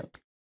 Yeah.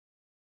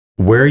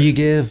 Where you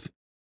give,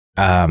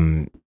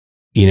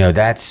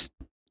 that's,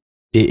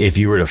 if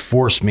you were to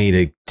force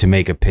me to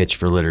make a pitch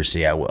for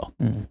literacy, I will.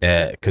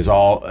 Because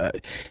all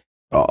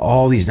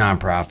these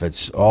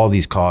nonprofits, all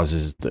these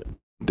causes,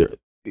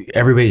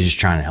 everybody's just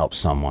trying to help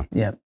someone.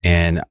 Yeah.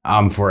 And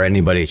I'm for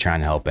anybody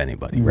trying to help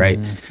anybody, right?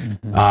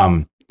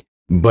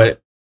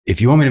 But if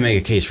you want me to make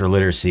a case for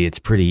literacy, it's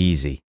pretty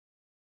easy.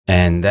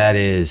 And that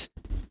is,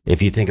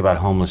 if you think about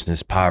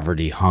homelessness,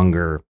 poverty,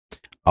 hunger,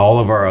 all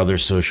of our other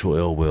social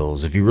ill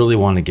wills, if you really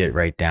want to get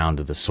right down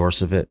to the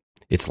source of it,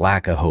 it's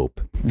lack of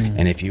hope.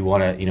 And if you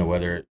want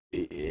to,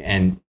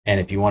 and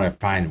if you want to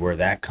find where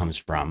that comes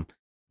from,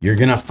 you're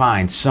going to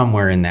find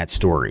somewhere in that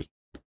story,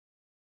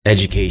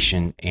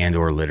 education and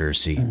or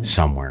literacy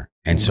somewhere.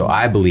 And so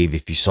I believe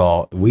if you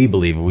solve the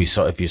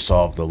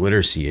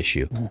literacy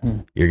issue,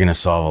 you're going to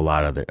solve a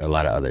lot of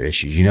other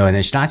issues, and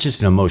it's not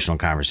just an emotional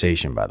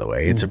conversation, by the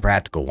way, it's a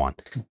practical one.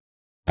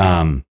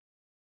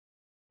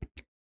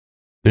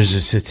 There's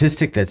a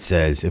statistic that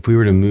says if we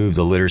were to move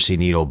the literacy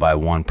needle by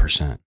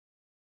 1%,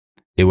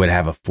 it would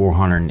have a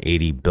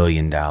 $480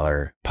 billion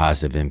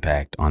positive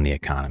impact on the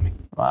economy.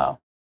 Wow.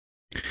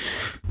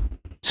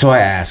 So I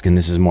ask, and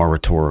this is more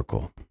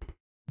rhetorical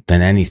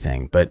than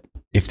anything, but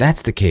if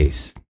that's the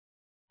case,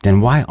 then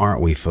why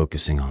aren't we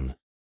focusing on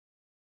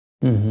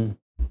this?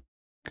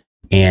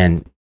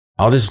 And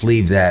I'll just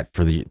leave that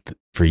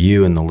for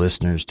you and the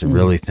listeners to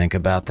really think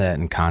about that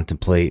and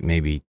contemplate,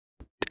 maybe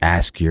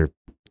ask your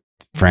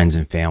friends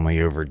and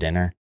family over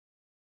dinner,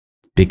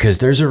 because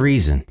there's a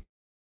reason.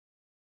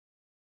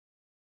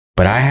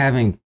 But I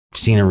haven't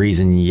seen a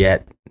reason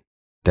yet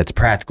that's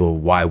practical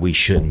why we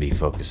shouldn't be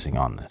focusing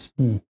on this.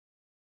 And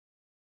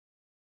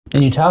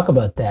you talk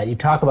about that. You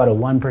talk about a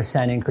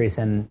 1% increase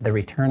in the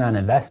return on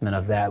investment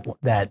of that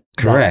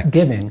Correct. That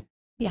giving.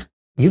 Yeah.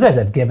 You guys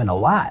have given a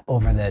lot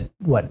over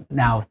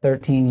now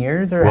 13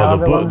 years or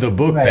however long? The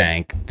book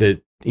bank,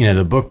 the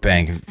book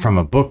bank from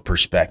a book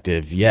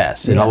perspective,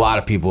 yes. And a lot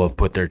of people have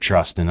put their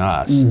trust in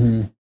us.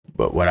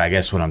 But what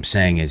I'm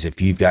saying is,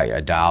 if you've got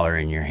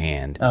 $1 in your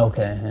hand,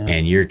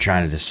 and you're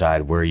trying to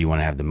decide where you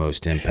want to have the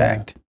most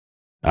impact,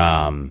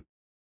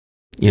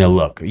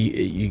 look,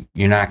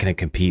 you're not going to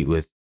compete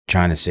with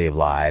trying to save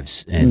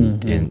lives.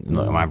 And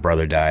look, my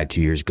brother died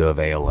 2 years ago of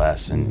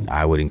ALS, and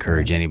I would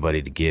encourage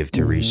anybody to give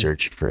to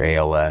research for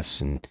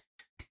ALS. And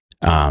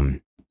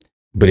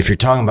but if you're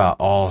talking about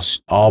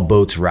all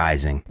boats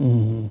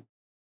rising,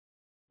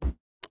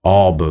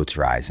 all boats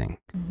rising,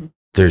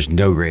 there's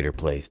no greater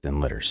place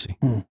than literacy.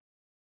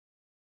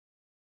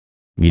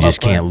 You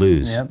just can't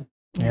lose.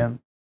 Yep.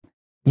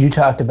 You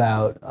talked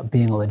about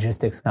being a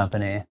logistics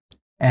company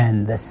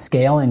and the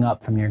scaling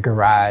up from your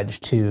garage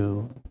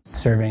to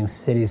serving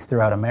cities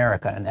throughout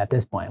America, and at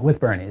this point with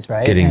Bernie's,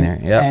 right? Getting there,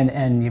 yeah.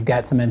 And you've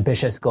got some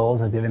ambitious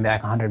goals of giving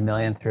back $100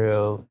 million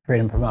through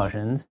Freedom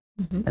Promotions.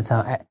 And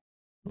so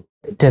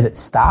does it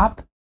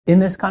stop in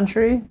this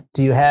country?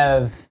 Do you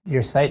have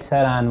your sights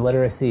set on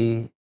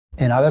literacy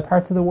in other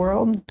parts of the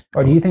world?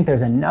 Or do you think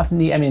there's enough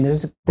need? I mean, it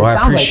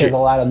sounds like there's a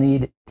lot of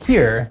need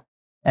here,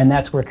 and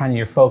that's where kind of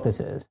your focus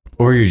is.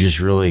 Or you're just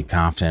really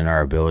confident in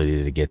our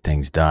ability to get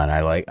things done.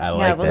 I like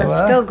that.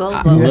 Let's go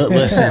global.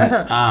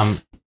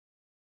 Listen,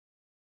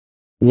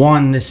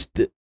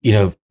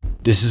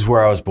 this is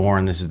where I was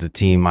born. This is the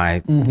team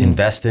I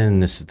invest in.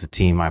 This is the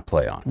team I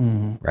play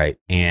on, right?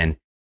 And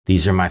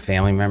these are my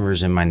family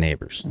members and my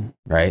neighbors,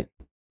 right?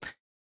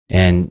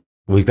 And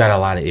we've got a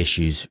lot of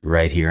issues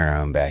right here in our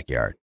own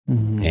backyard.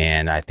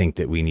 And I think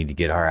that we need to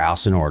get our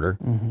house in order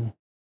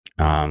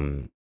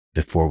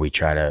before we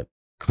try to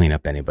clean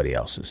up anybody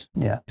else's.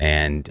 Yeah.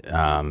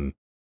 And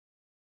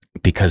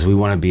because we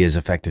want to be as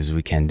effective as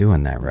we can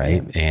doing that,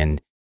 right?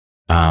 And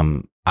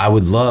I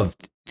would love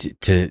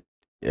to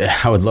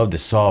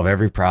solve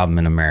every problem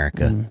in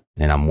America.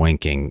 And I'm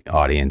winking,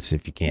 audience,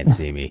 if you can't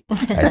see me.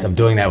 I'm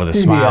doing that with a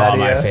smile on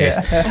my face.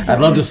 I'd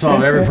love to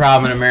solve every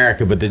problem in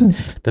America, but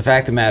the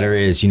fact of the matter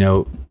is,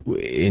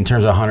 in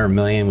terms of 100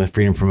 million with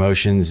Freedom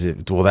Promotions,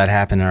 will that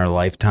happen in our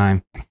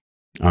lifetime?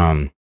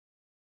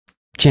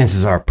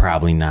 Chances are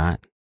probably not.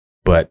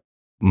 But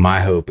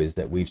my hope is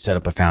that we've set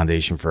up a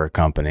foundation for a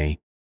company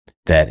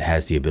that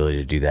has the ability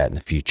to do that in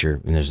the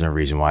future, and there's no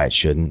reason why it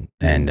shouldn't.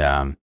 And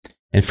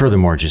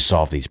furthermore, just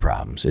solve these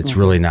problems. It's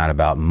really not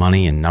about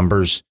money and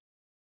numbers.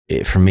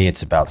 For me,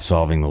 it's about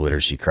solving the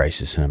literacy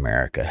crisis in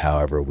America.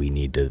 Whatever we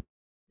need to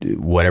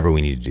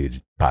do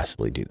to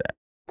possibly do that.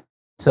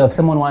 So if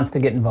someone wants to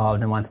get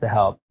involved and wants to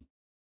help,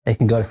 they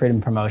can go to Freedom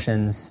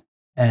Promotions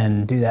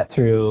and do that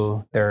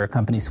through their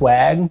company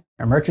swag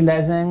or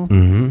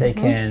merchandising. They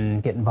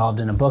can get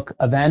involved in a book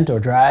event or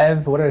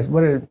drive. What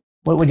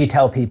would you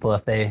tell people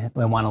if they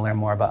want to learn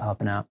more about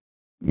helping out?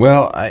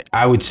 Well,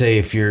 I would say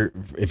if you're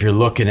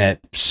looking at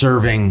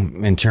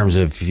serving in terms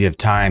of if you have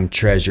time,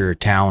 treasure,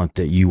 talent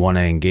that you want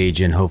to engage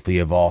in, hopefully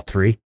you have all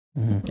three,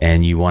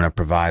 and you want to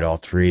provide all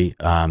three,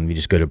 you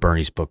just go to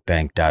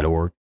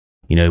berniesbookbank.org.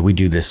 We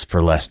do this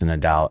for less than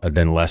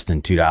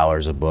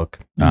 $2 a book.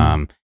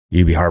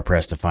 You'd be hard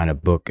pressed to find a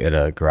book at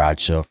a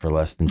garage sale for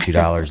less than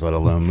 $2, let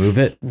alone move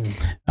it.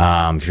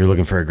 If you're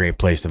looking for a great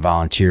place to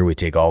volunteer, we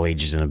take all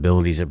ages and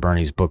abilities at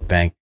Bernie's Book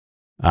Bank.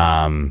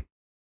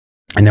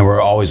 And then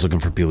we're always looking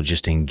for people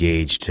just to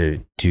engage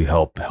to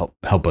help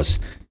us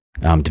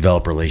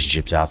develop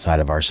relationships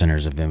outside of our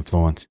centers of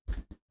influence.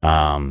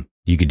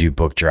 You could do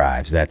book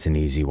drives. That's an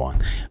easy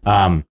one.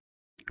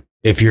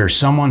 If you're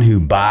someone who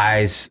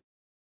buys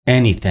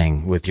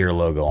anything with your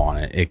logo on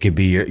it, it could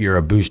be you're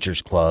a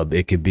boosters club.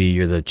 It could be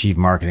you're the chief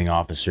marketing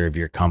officer of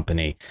your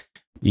company.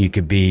 You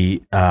could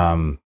be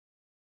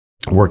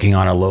working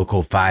on a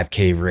local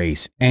 5K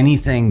race.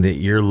 Anything that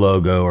your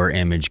logo or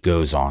image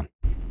goes on.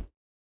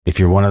 If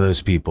you're one of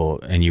those people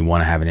and you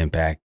want to have an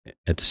impact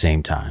at the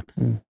same time,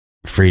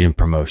 Freedom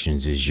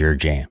Promotions is your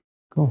jam.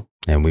 Cool.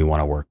 And we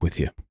want to work with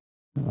you.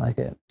 I like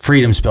it.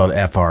 Freedom spelled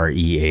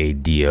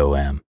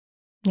FREADOM.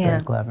 Yeah.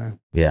 Very clever.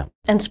 Yeah.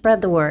 And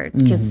spread the word,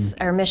 because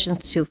our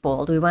mission's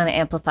twofold. We want to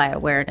amplify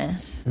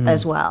awareness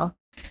as well.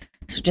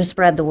 So just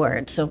spread the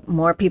word so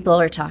more people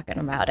are talking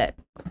about it.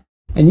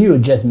 And you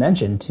had just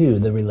mentioned too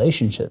the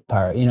relationship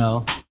part,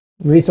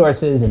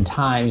 resources and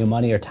time,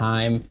 money or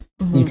time,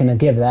 you can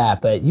give that,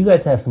 but you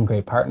guys have some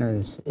great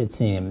partners, it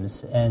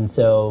seems. And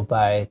so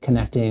by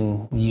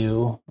connecting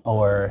you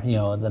or,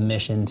 the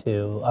mission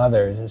to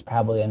others is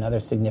probably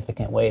another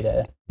significant way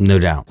to no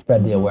doubt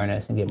spread the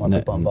awareness and get more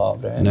people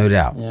involved, right? No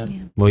doubt. Yeah.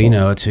 Well,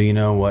 cool. It's who you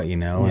know what you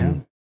know.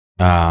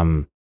 Yeah.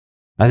 And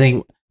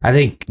I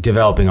think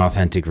developing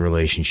authentic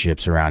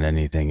relationships around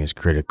anything is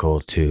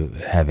critical to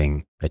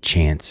having a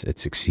chance at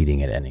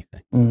succeeding at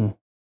anything.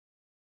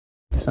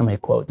 So many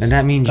quotes. And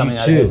that means coming you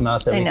out too. Of his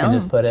mouth that we can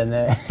just put in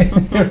there.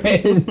 We're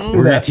going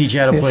to teach you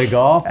how to play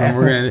golf.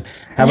 And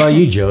how about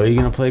you, Joe? Are you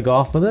going to play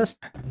golf with us?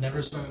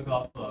 Never swim a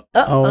golf club.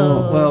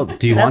 Oh, well,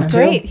 do you want to? That's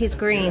great. He's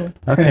green.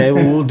 Okay,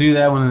 well, we'll do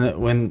that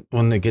when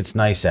it gets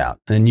nice out.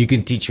 And you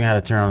can teach me how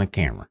to turn on a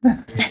camera.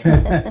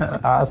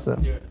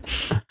 Awesome.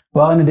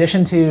 Well, in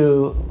addition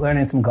to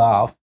learning some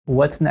golf,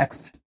 what's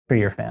next for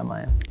your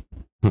family?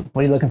 What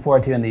are you looking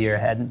forward to in the year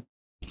ahead?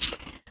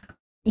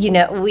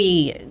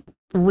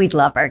 We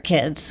love our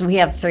kids. We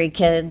have 3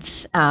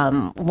 kids.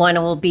 One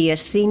will be a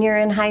senior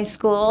in high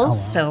school,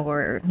 so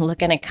we're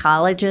looking at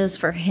colleges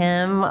for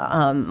him.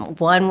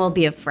 One will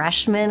be a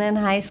freshman in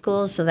high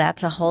school, so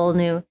that's a whole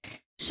new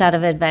set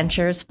of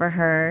adventures for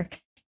her.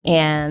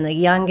 And the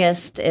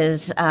youngest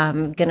is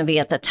going to be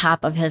at the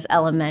top of his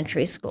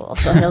elementary school,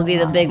 so he'll be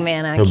the big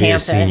man on campus. He'll be a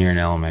senior in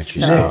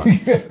elementary school.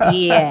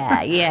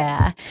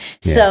 Yeah.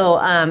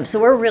 So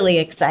we're really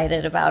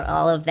excited about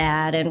all of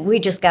that, and we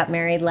just got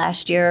married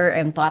last year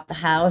and bought the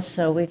house,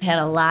 so we've had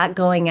a lot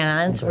going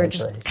on. So we're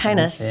just kind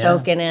of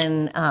soaking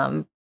in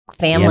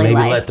family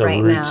life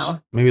right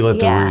now. Maybe let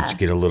the roots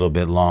get a little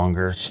bit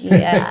longer.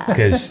 Yeah,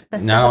 because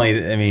not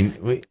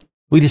only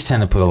we just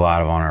tend to put a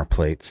lot on our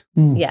plates.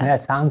 Yeah,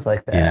 it sounds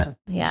like that.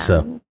 Yeah.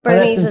 So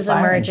Bernie's is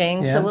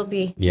emerging, so we'll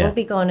be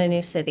going to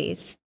new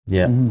cities.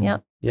 Yeah.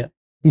 Yep. Yeah.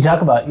 You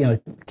talk about,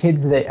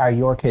 kids that are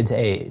your kids'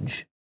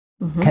 age.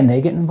 Mhm. Can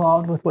they get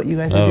involved with what you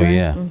guys are Oh, doing?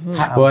 yeah.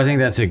 Mhm. Well, I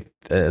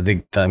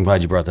think I'm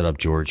glad you brought that up,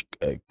 George,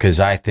 because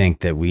I think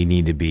that we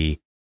need to be,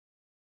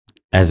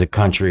 as a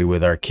country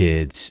with our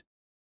kids,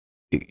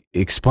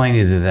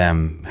 explaining to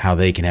them how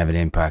they can have an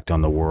impact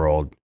on the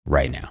world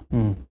right now.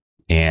 Mm.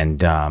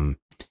 And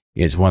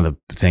it's one of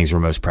the things we're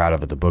most proud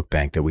of at the Book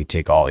Bank, that we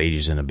take all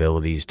ages and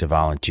abilities to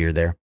volunteer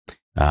there.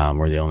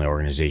 We're the only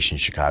organization in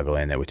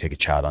Chicagoland that would take a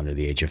child under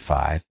the age of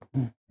 5.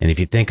 Mm. And if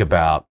you think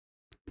about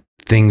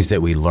things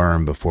that we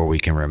learn before we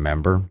can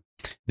remember,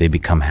 they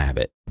become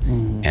habit.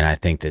 Mm. And I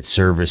think that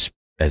service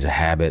as a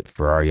habit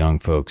for our young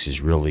folks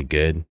is really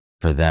good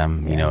for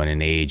them, Yeah. in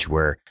an age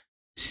where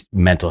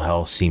mental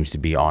health seems to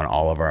be on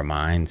all of our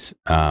minds.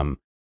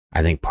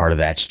 I think part of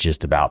that's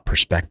just about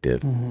perspective.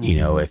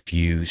 Mhm. If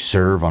you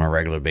serve on a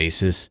regular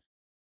basis,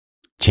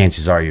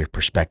 chances are your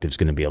perspective is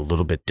going to be a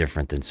little bit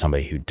different than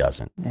somebody who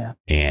doesn't. Yeah.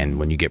 And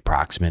when you get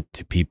proximate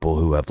to people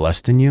who have less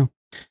than you,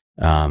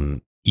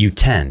 you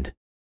tend,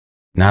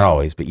 not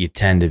always, but you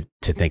tend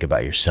to think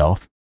about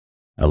yourself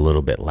a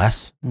little bit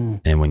less.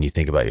 Mm. And when you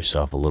think about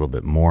yourself a little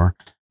bit more,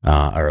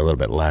 or a little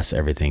bit less,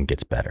 everything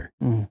gets better.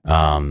 Mm.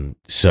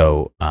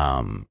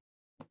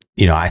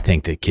 I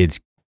think that kids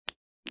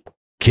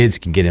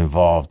can get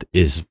involved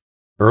as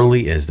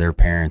early as their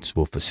parents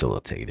will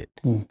facilitate it.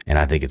 Mm. And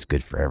I think it's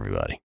good for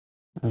everybody.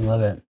 I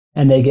love it.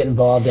 And they get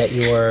involved at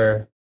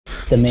the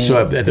main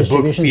So at the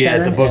distribution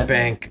center? at the book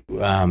bank,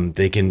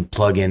 they can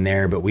plug in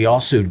there, but we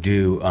also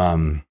do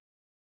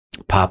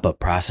pop-up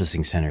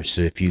processing centers.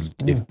 So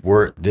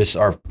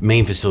our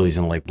main facilities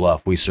in Lake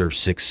Bluff, we serve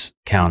 6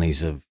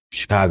 counties of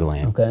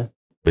Chicagoland. Okay.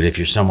 But if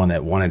you're someone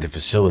that wanted to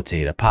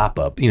facilitate a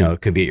pop-up,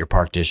 it could be at your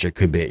park district,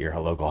 could be at your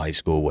local high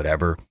school,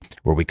 whatever,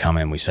 where we come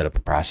in, we set up a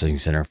processing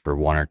center for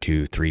 1 or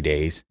 2, 3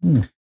 days.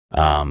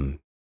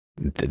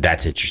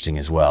 That's interesting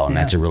as well. And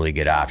that's a really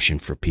good option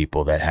for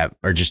people that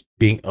are just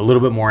being a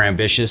little bit more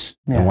ambitious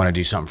and want to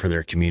do something for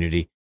their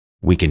community.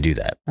 We can do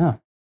that. Oh,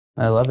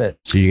 I love it.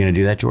 So you're going to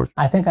do that, George?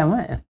 I think I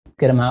might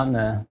get them out in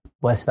the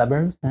west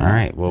suburbs. All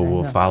right. Well,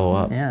 we'll follow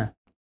up. Yeah.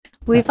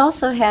 We've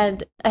also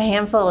had a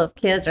handful of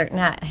kids, or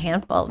not a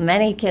handful,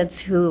 many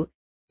kids who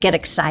get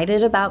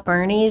excited about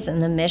Bernie's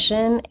and the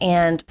mission,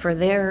 and for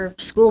their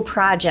school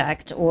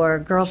project or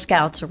Girl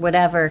Scouts or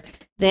whatever,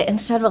 they,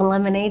 instead of a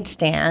lemonade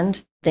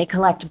stand, they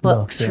collect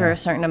books for a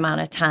certain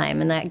amount of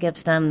time, and that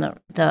gives them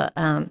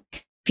the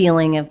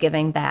feeling of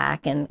giving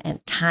back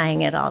and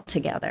tying it all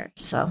together.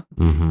 So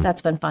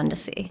that's been fun to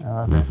see. I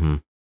love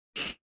it.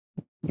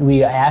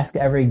 We ask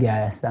every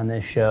guest on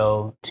this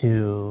show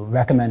to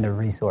recommend a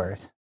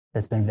resource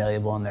that's been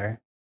valuable in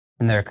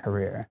their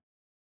career.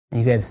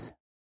 And you guys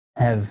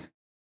have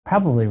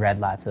probably read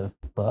lots of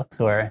books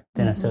or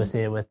been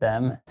associated with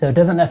them. So it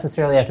doesn't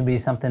necessarily have to be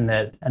something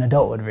that an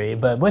adult would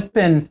read, but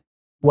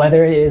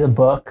whether it is a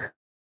book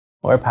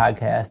or a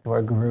podcast or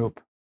a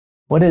group,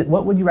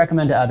 what would you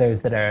recommend to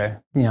others that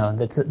are,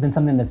 that's been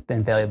something that's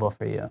been valuable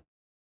for you?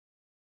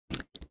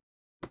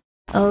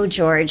 Oh,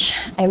 George,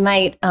 I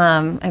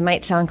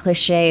might sound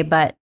cliche,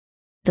 but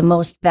the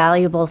most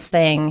valuable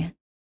thing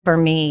for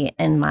me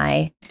in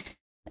my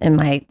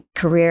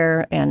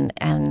career and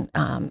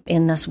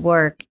in this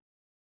work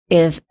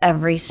is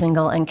every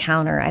single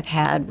encounter I've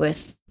had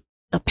with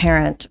a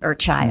parent or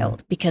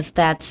child, because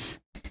that's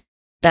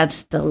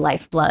the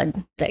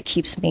lifeblood that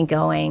keeps me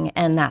going,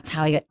 and that's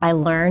how I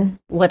learn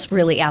what's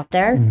really out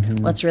there,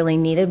 what's really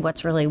needed,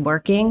 what's really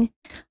working.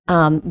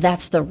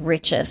 That's the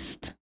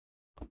richest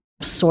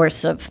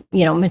source of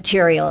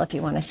material, if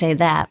you want to say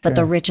that, but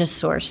the richest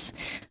source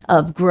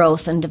of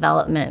growth and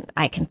development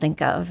I can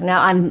think of.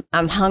 Now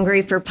I'm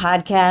hungry for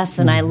podcasts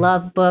and I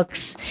love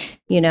books,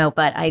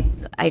 but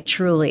I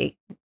truly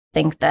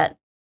think that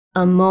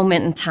a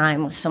moment in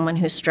time with someone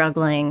who's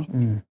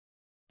struggling,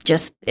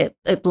 just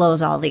it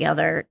blows all the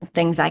other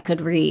things I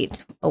could read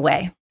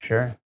away.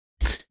 Sure.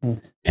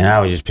 Thanks. And I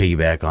would just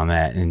piggyback on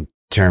that in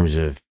terms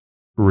of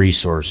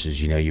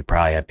resources. You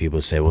probably have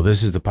people say, well,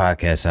 this is the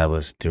podcast I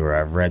listened to, or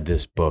I've read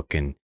this book.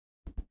 And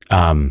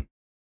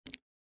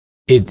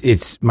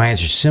it's my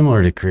answer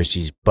similar to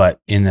Christy's, but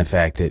in the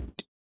fact that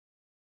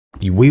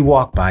we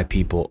walk by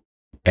people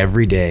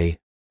every day,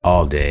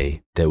 all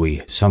day, that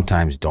we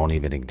sometimes don't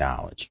even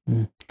acknowledge.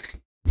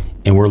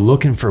 And we're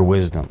looking for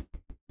wisdom.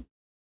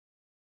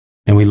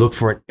 And we look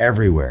for it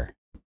everywhere,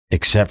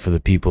 except for the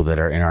people that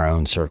are in our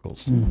own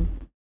circles.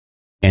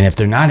 And if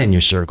they're not in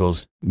your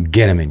circles,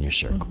 get them in your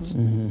circles.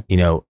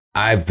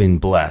 I've been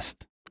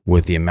blessed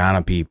with the amount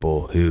of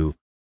people who,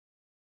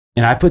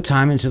 and I put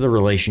time into the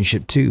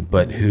relationship too,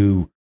 but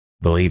who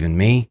believe in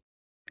me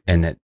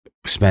and that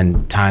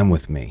spend time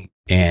with me.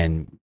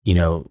 And,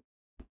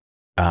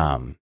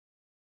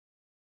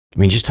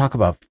 just talk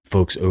about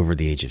folks over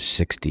the age of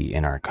 60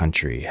 in our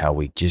country, how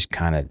we just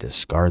kind of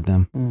discard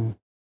them.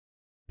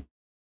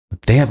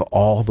 They have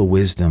all the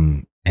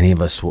wisdom any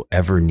of us will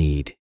ever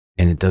need.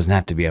 And it doesn't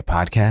have to be a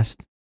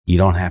podcast. You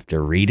don't have to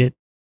read it.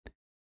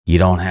 You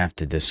don't have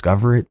to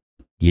discover it.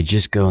 You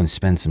just go and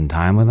spend some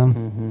time with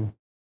them.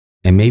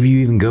 And maybe you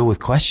even go with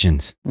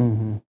questions.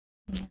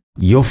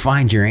 you'll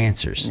find your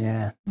answers.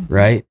 Yeah.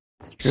 Right.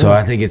 It's true. So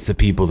I think it's the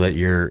people that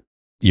you're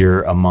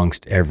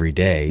amongst every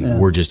day. Yeah.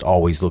 We're just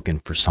always looking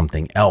for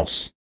something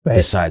else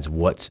besides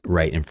what's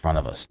right in front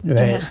of us. Right.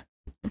 Yeah.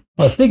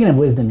 Well, speaking of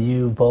wisdom,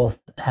 you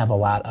both have a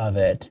lot of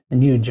it.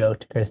 And you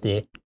joked,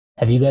 Christy,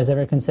 have you guys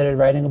ever considered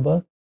writing a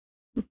book?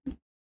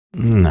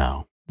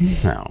 No.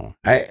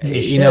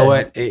 You know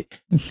what?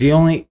 The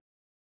only,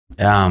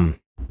 no.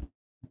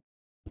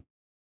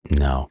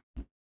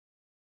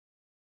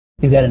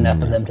 You've got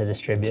enough of them to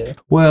distribute.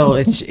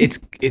 Well,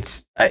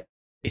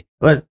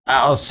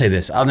 I'll say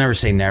this. I'll never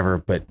say never,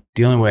 but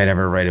the only way I'd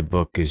ever write a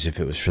book is if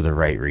it was for the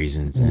right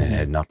reasons and it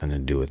had nothing to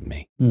do with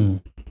me.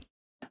 Mm.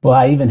 Well,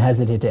 I even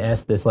hesitate to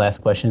ask this last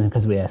question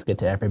because we ask it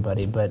to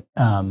everybody, but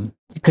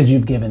because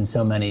you've given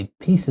so many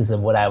pieces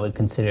of what I would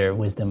consider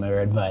wisdom or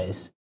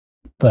advice.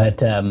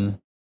 But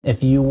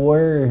if you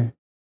were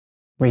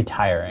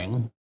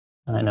retiring,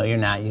 and I know you're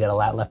not, you got a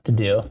lot left to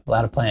do, a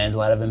lot of plans, a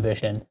lot of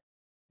ambition,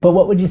 but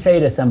what would you say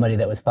to somebody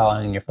that was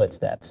following in your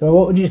footsteps? Or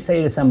what would you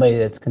say to somebody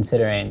that's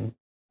considering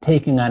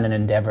taking on an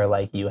endeavor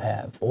like you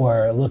have,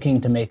 or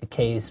looking to make a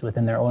case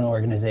within their own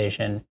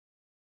organization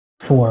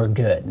for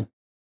good?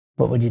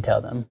 What would you tell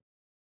them?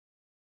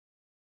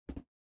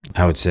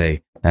 I would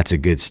say that's a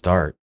good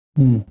start.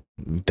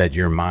 That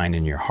your mind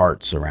and your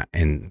heart's around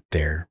in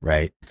there,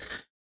 right?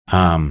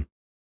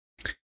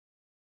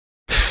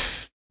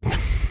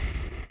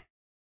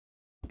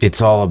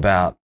 It's all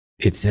about,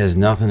 it has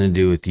nothing to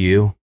do with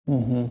you.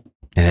 Mm-hmm.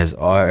 It has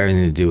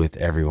everything to do with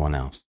everyone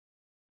else.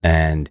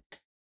 And,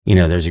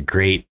 there's a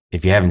great,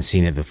 if you haven't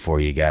seen it before,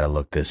 you got to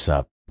look this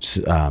up. If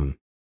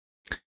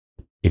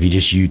you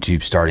just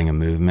YouTube Starting a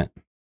Movement,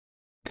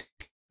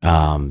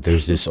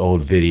 there's this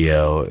old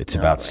video. It's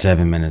about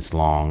 7 minutes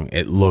long.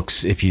 It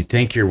looks, if you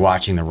think you're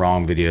watching the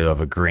wrong video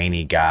of a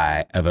grainy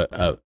guy,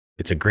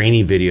 it's a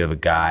grainy video of a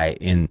guy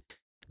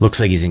looks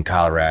like he's in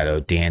Colorado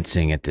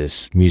dancing at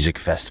this music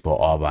festival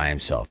all by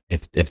himself.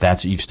 If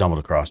that's what you've stumbled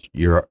across,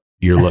 you're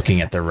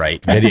looking at the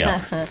right video.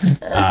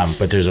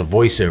 But there's a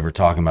voiceover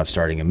talking about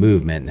starting a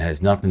movement, and it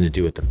has nothing to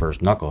do with the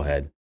first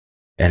knucklehead.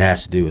 It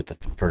has to do with the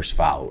first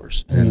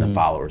followers, and then the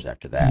followers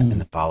after that,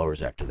 and the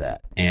followers after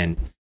that. And,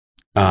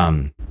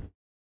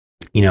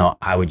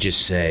 I would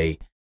just say,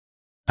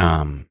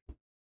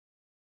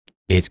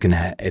 it's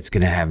gonna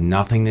have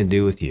nothing to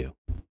do with you.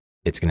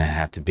 It's gonna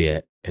have to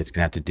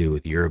do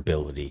with your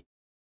ability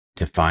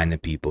to find the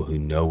people who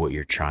know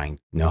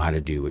how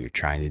to do what you're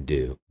trying to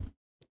do,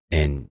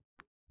 and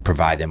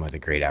provide them with a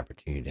great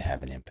opportunity to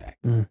have an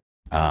impact.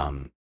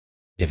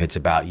 If it's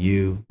about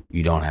you,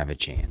 you don't have a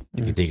chance.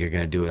 If you think you're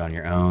going to do it on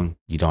your own,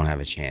 you don't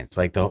have a chance.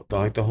 Like the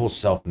whole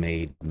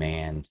self-made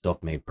man,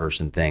 self-made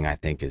person thing, I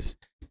think is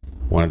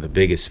one of the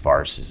biggest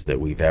farces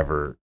that we've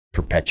ever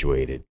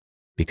perpetuated,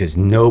 because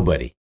no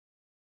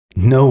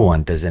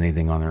one does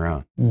anything on their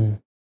own.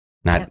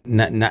 Not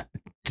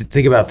to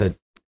think about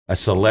a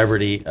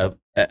celebrity,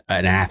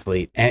 an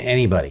athlete,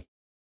 anybody.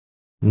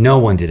 No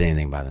one did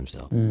anything by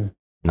themselves.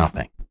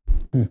 Nothing.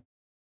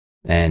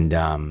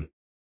 And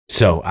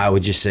so I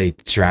would just say,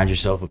 surround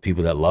yourself with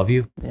people that love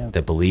you,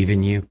 that believe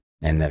in you,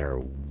 and that are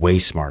way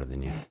smarter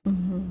than you.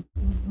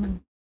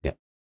 Yeah.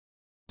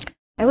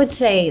 I would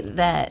say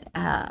that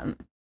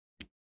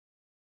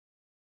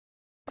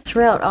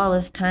throughout all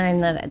this time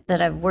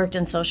that I've worked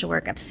in social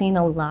work, I've seen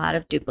a lot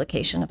of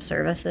duplication of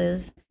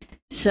services.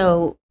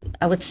 So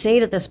I would say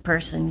to this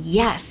person,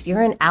 yes,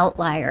 you're an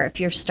outlier. If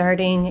you're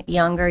starting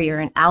younger, you're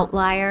an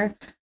outlier.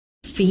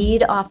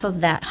 Feed off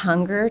of that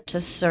hunger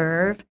to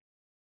serve,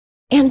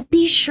 and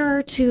be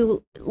sure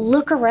to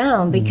look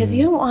around, because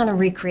you don't want to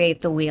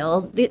recreate the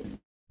wheel.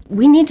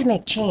 We need to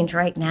make change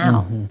right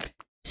now.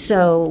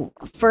 So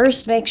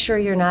first, make sure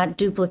you're not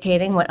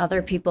duplicating what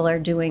other people are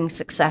doing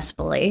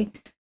successfully.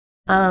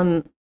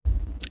 And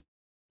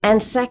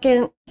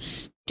second,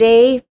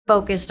 stay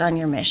focused on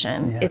your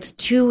mission. It's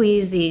too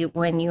easy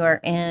when you are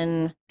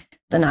in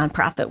the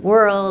nonprofit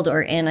world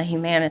or in a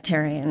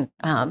humanitarian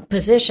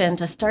position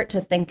to start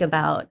to think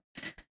about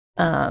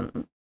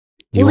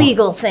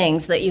legal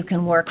things that you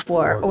can work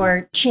for,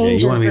 or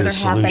changes that are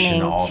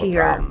happening to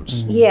your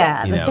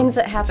the things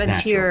that happen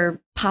to your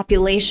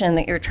population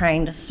that you're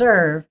trying to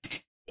serve.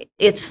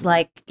 It's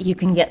like you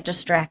can get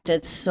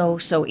distracted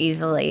so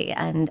easily,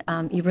 and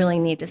you really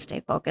need to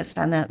stay focused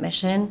on that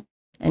mission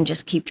and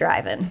just keep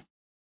driving.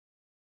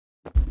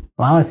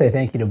 Well, I want to say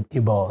thank you to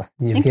you both.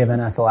 You've given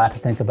us a lot to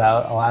think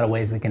about, a lot of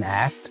ways we can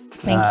act.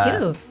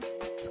 Thank you.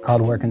 It's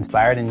called Work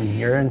Inspired, and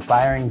you're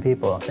inspiring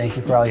people. Thank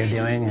you for all you're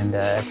doing, and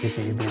I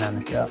appreciate you being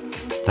on the show.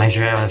 Thanks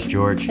for having us,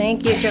 George.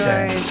 Thank you,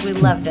 George. We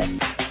loved it.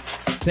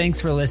 Thanks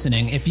for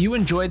listening. If you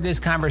enjoyed this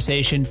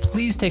conversation,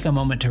 please take a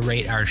moment to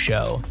rate our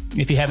show.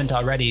 If you haven't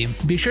already,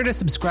 be sure to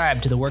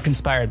subscribe to the Work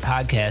Inspired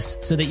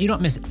podcast so that you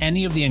don't miss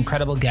any of the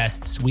incredible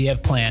guests we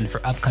have planned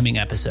for upcoming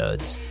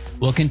episodes.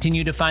 We'll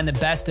continue to find the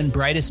best and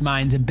brightest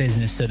minds in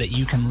business so that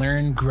you can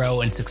learn,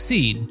 grow, and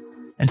succeed,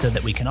 and so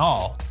that we can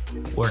all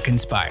work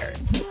inspired.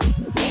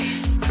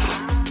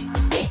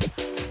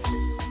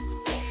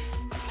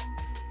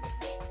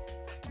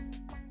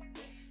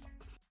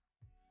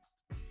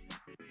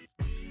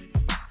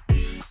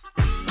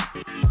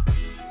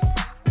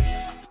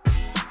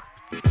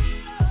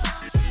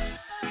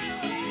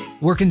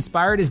 Work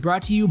Inspired is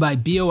brought to you by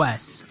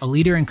BOS, a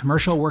leader in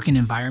commercial working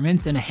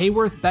environments and a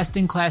Hayworth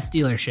best-in-class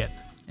dealership.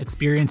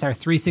 Experience our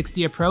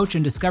 360 approach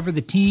and discover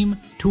the team,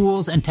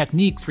 tools, and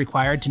techniques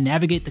required to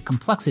navigate the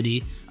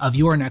complexity of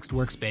your next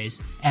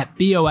workspace at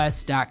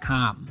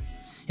BOS.com.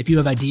 If you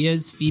have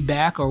ideas,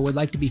 feedback, or would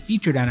like to be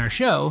featured on our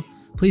show,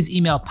 please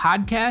email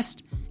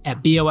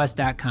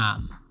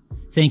podcast@BOS.com.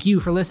 Thank you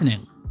for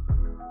listening.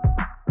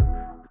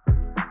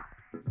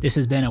 This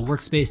has been a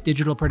Workspace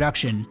Digital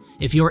production.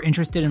 If you're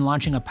interested in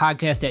launching a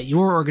podcast at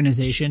your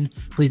organization,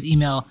 please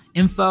email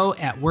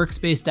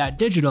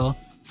info@workspace.digital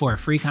for a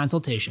free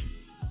consultation.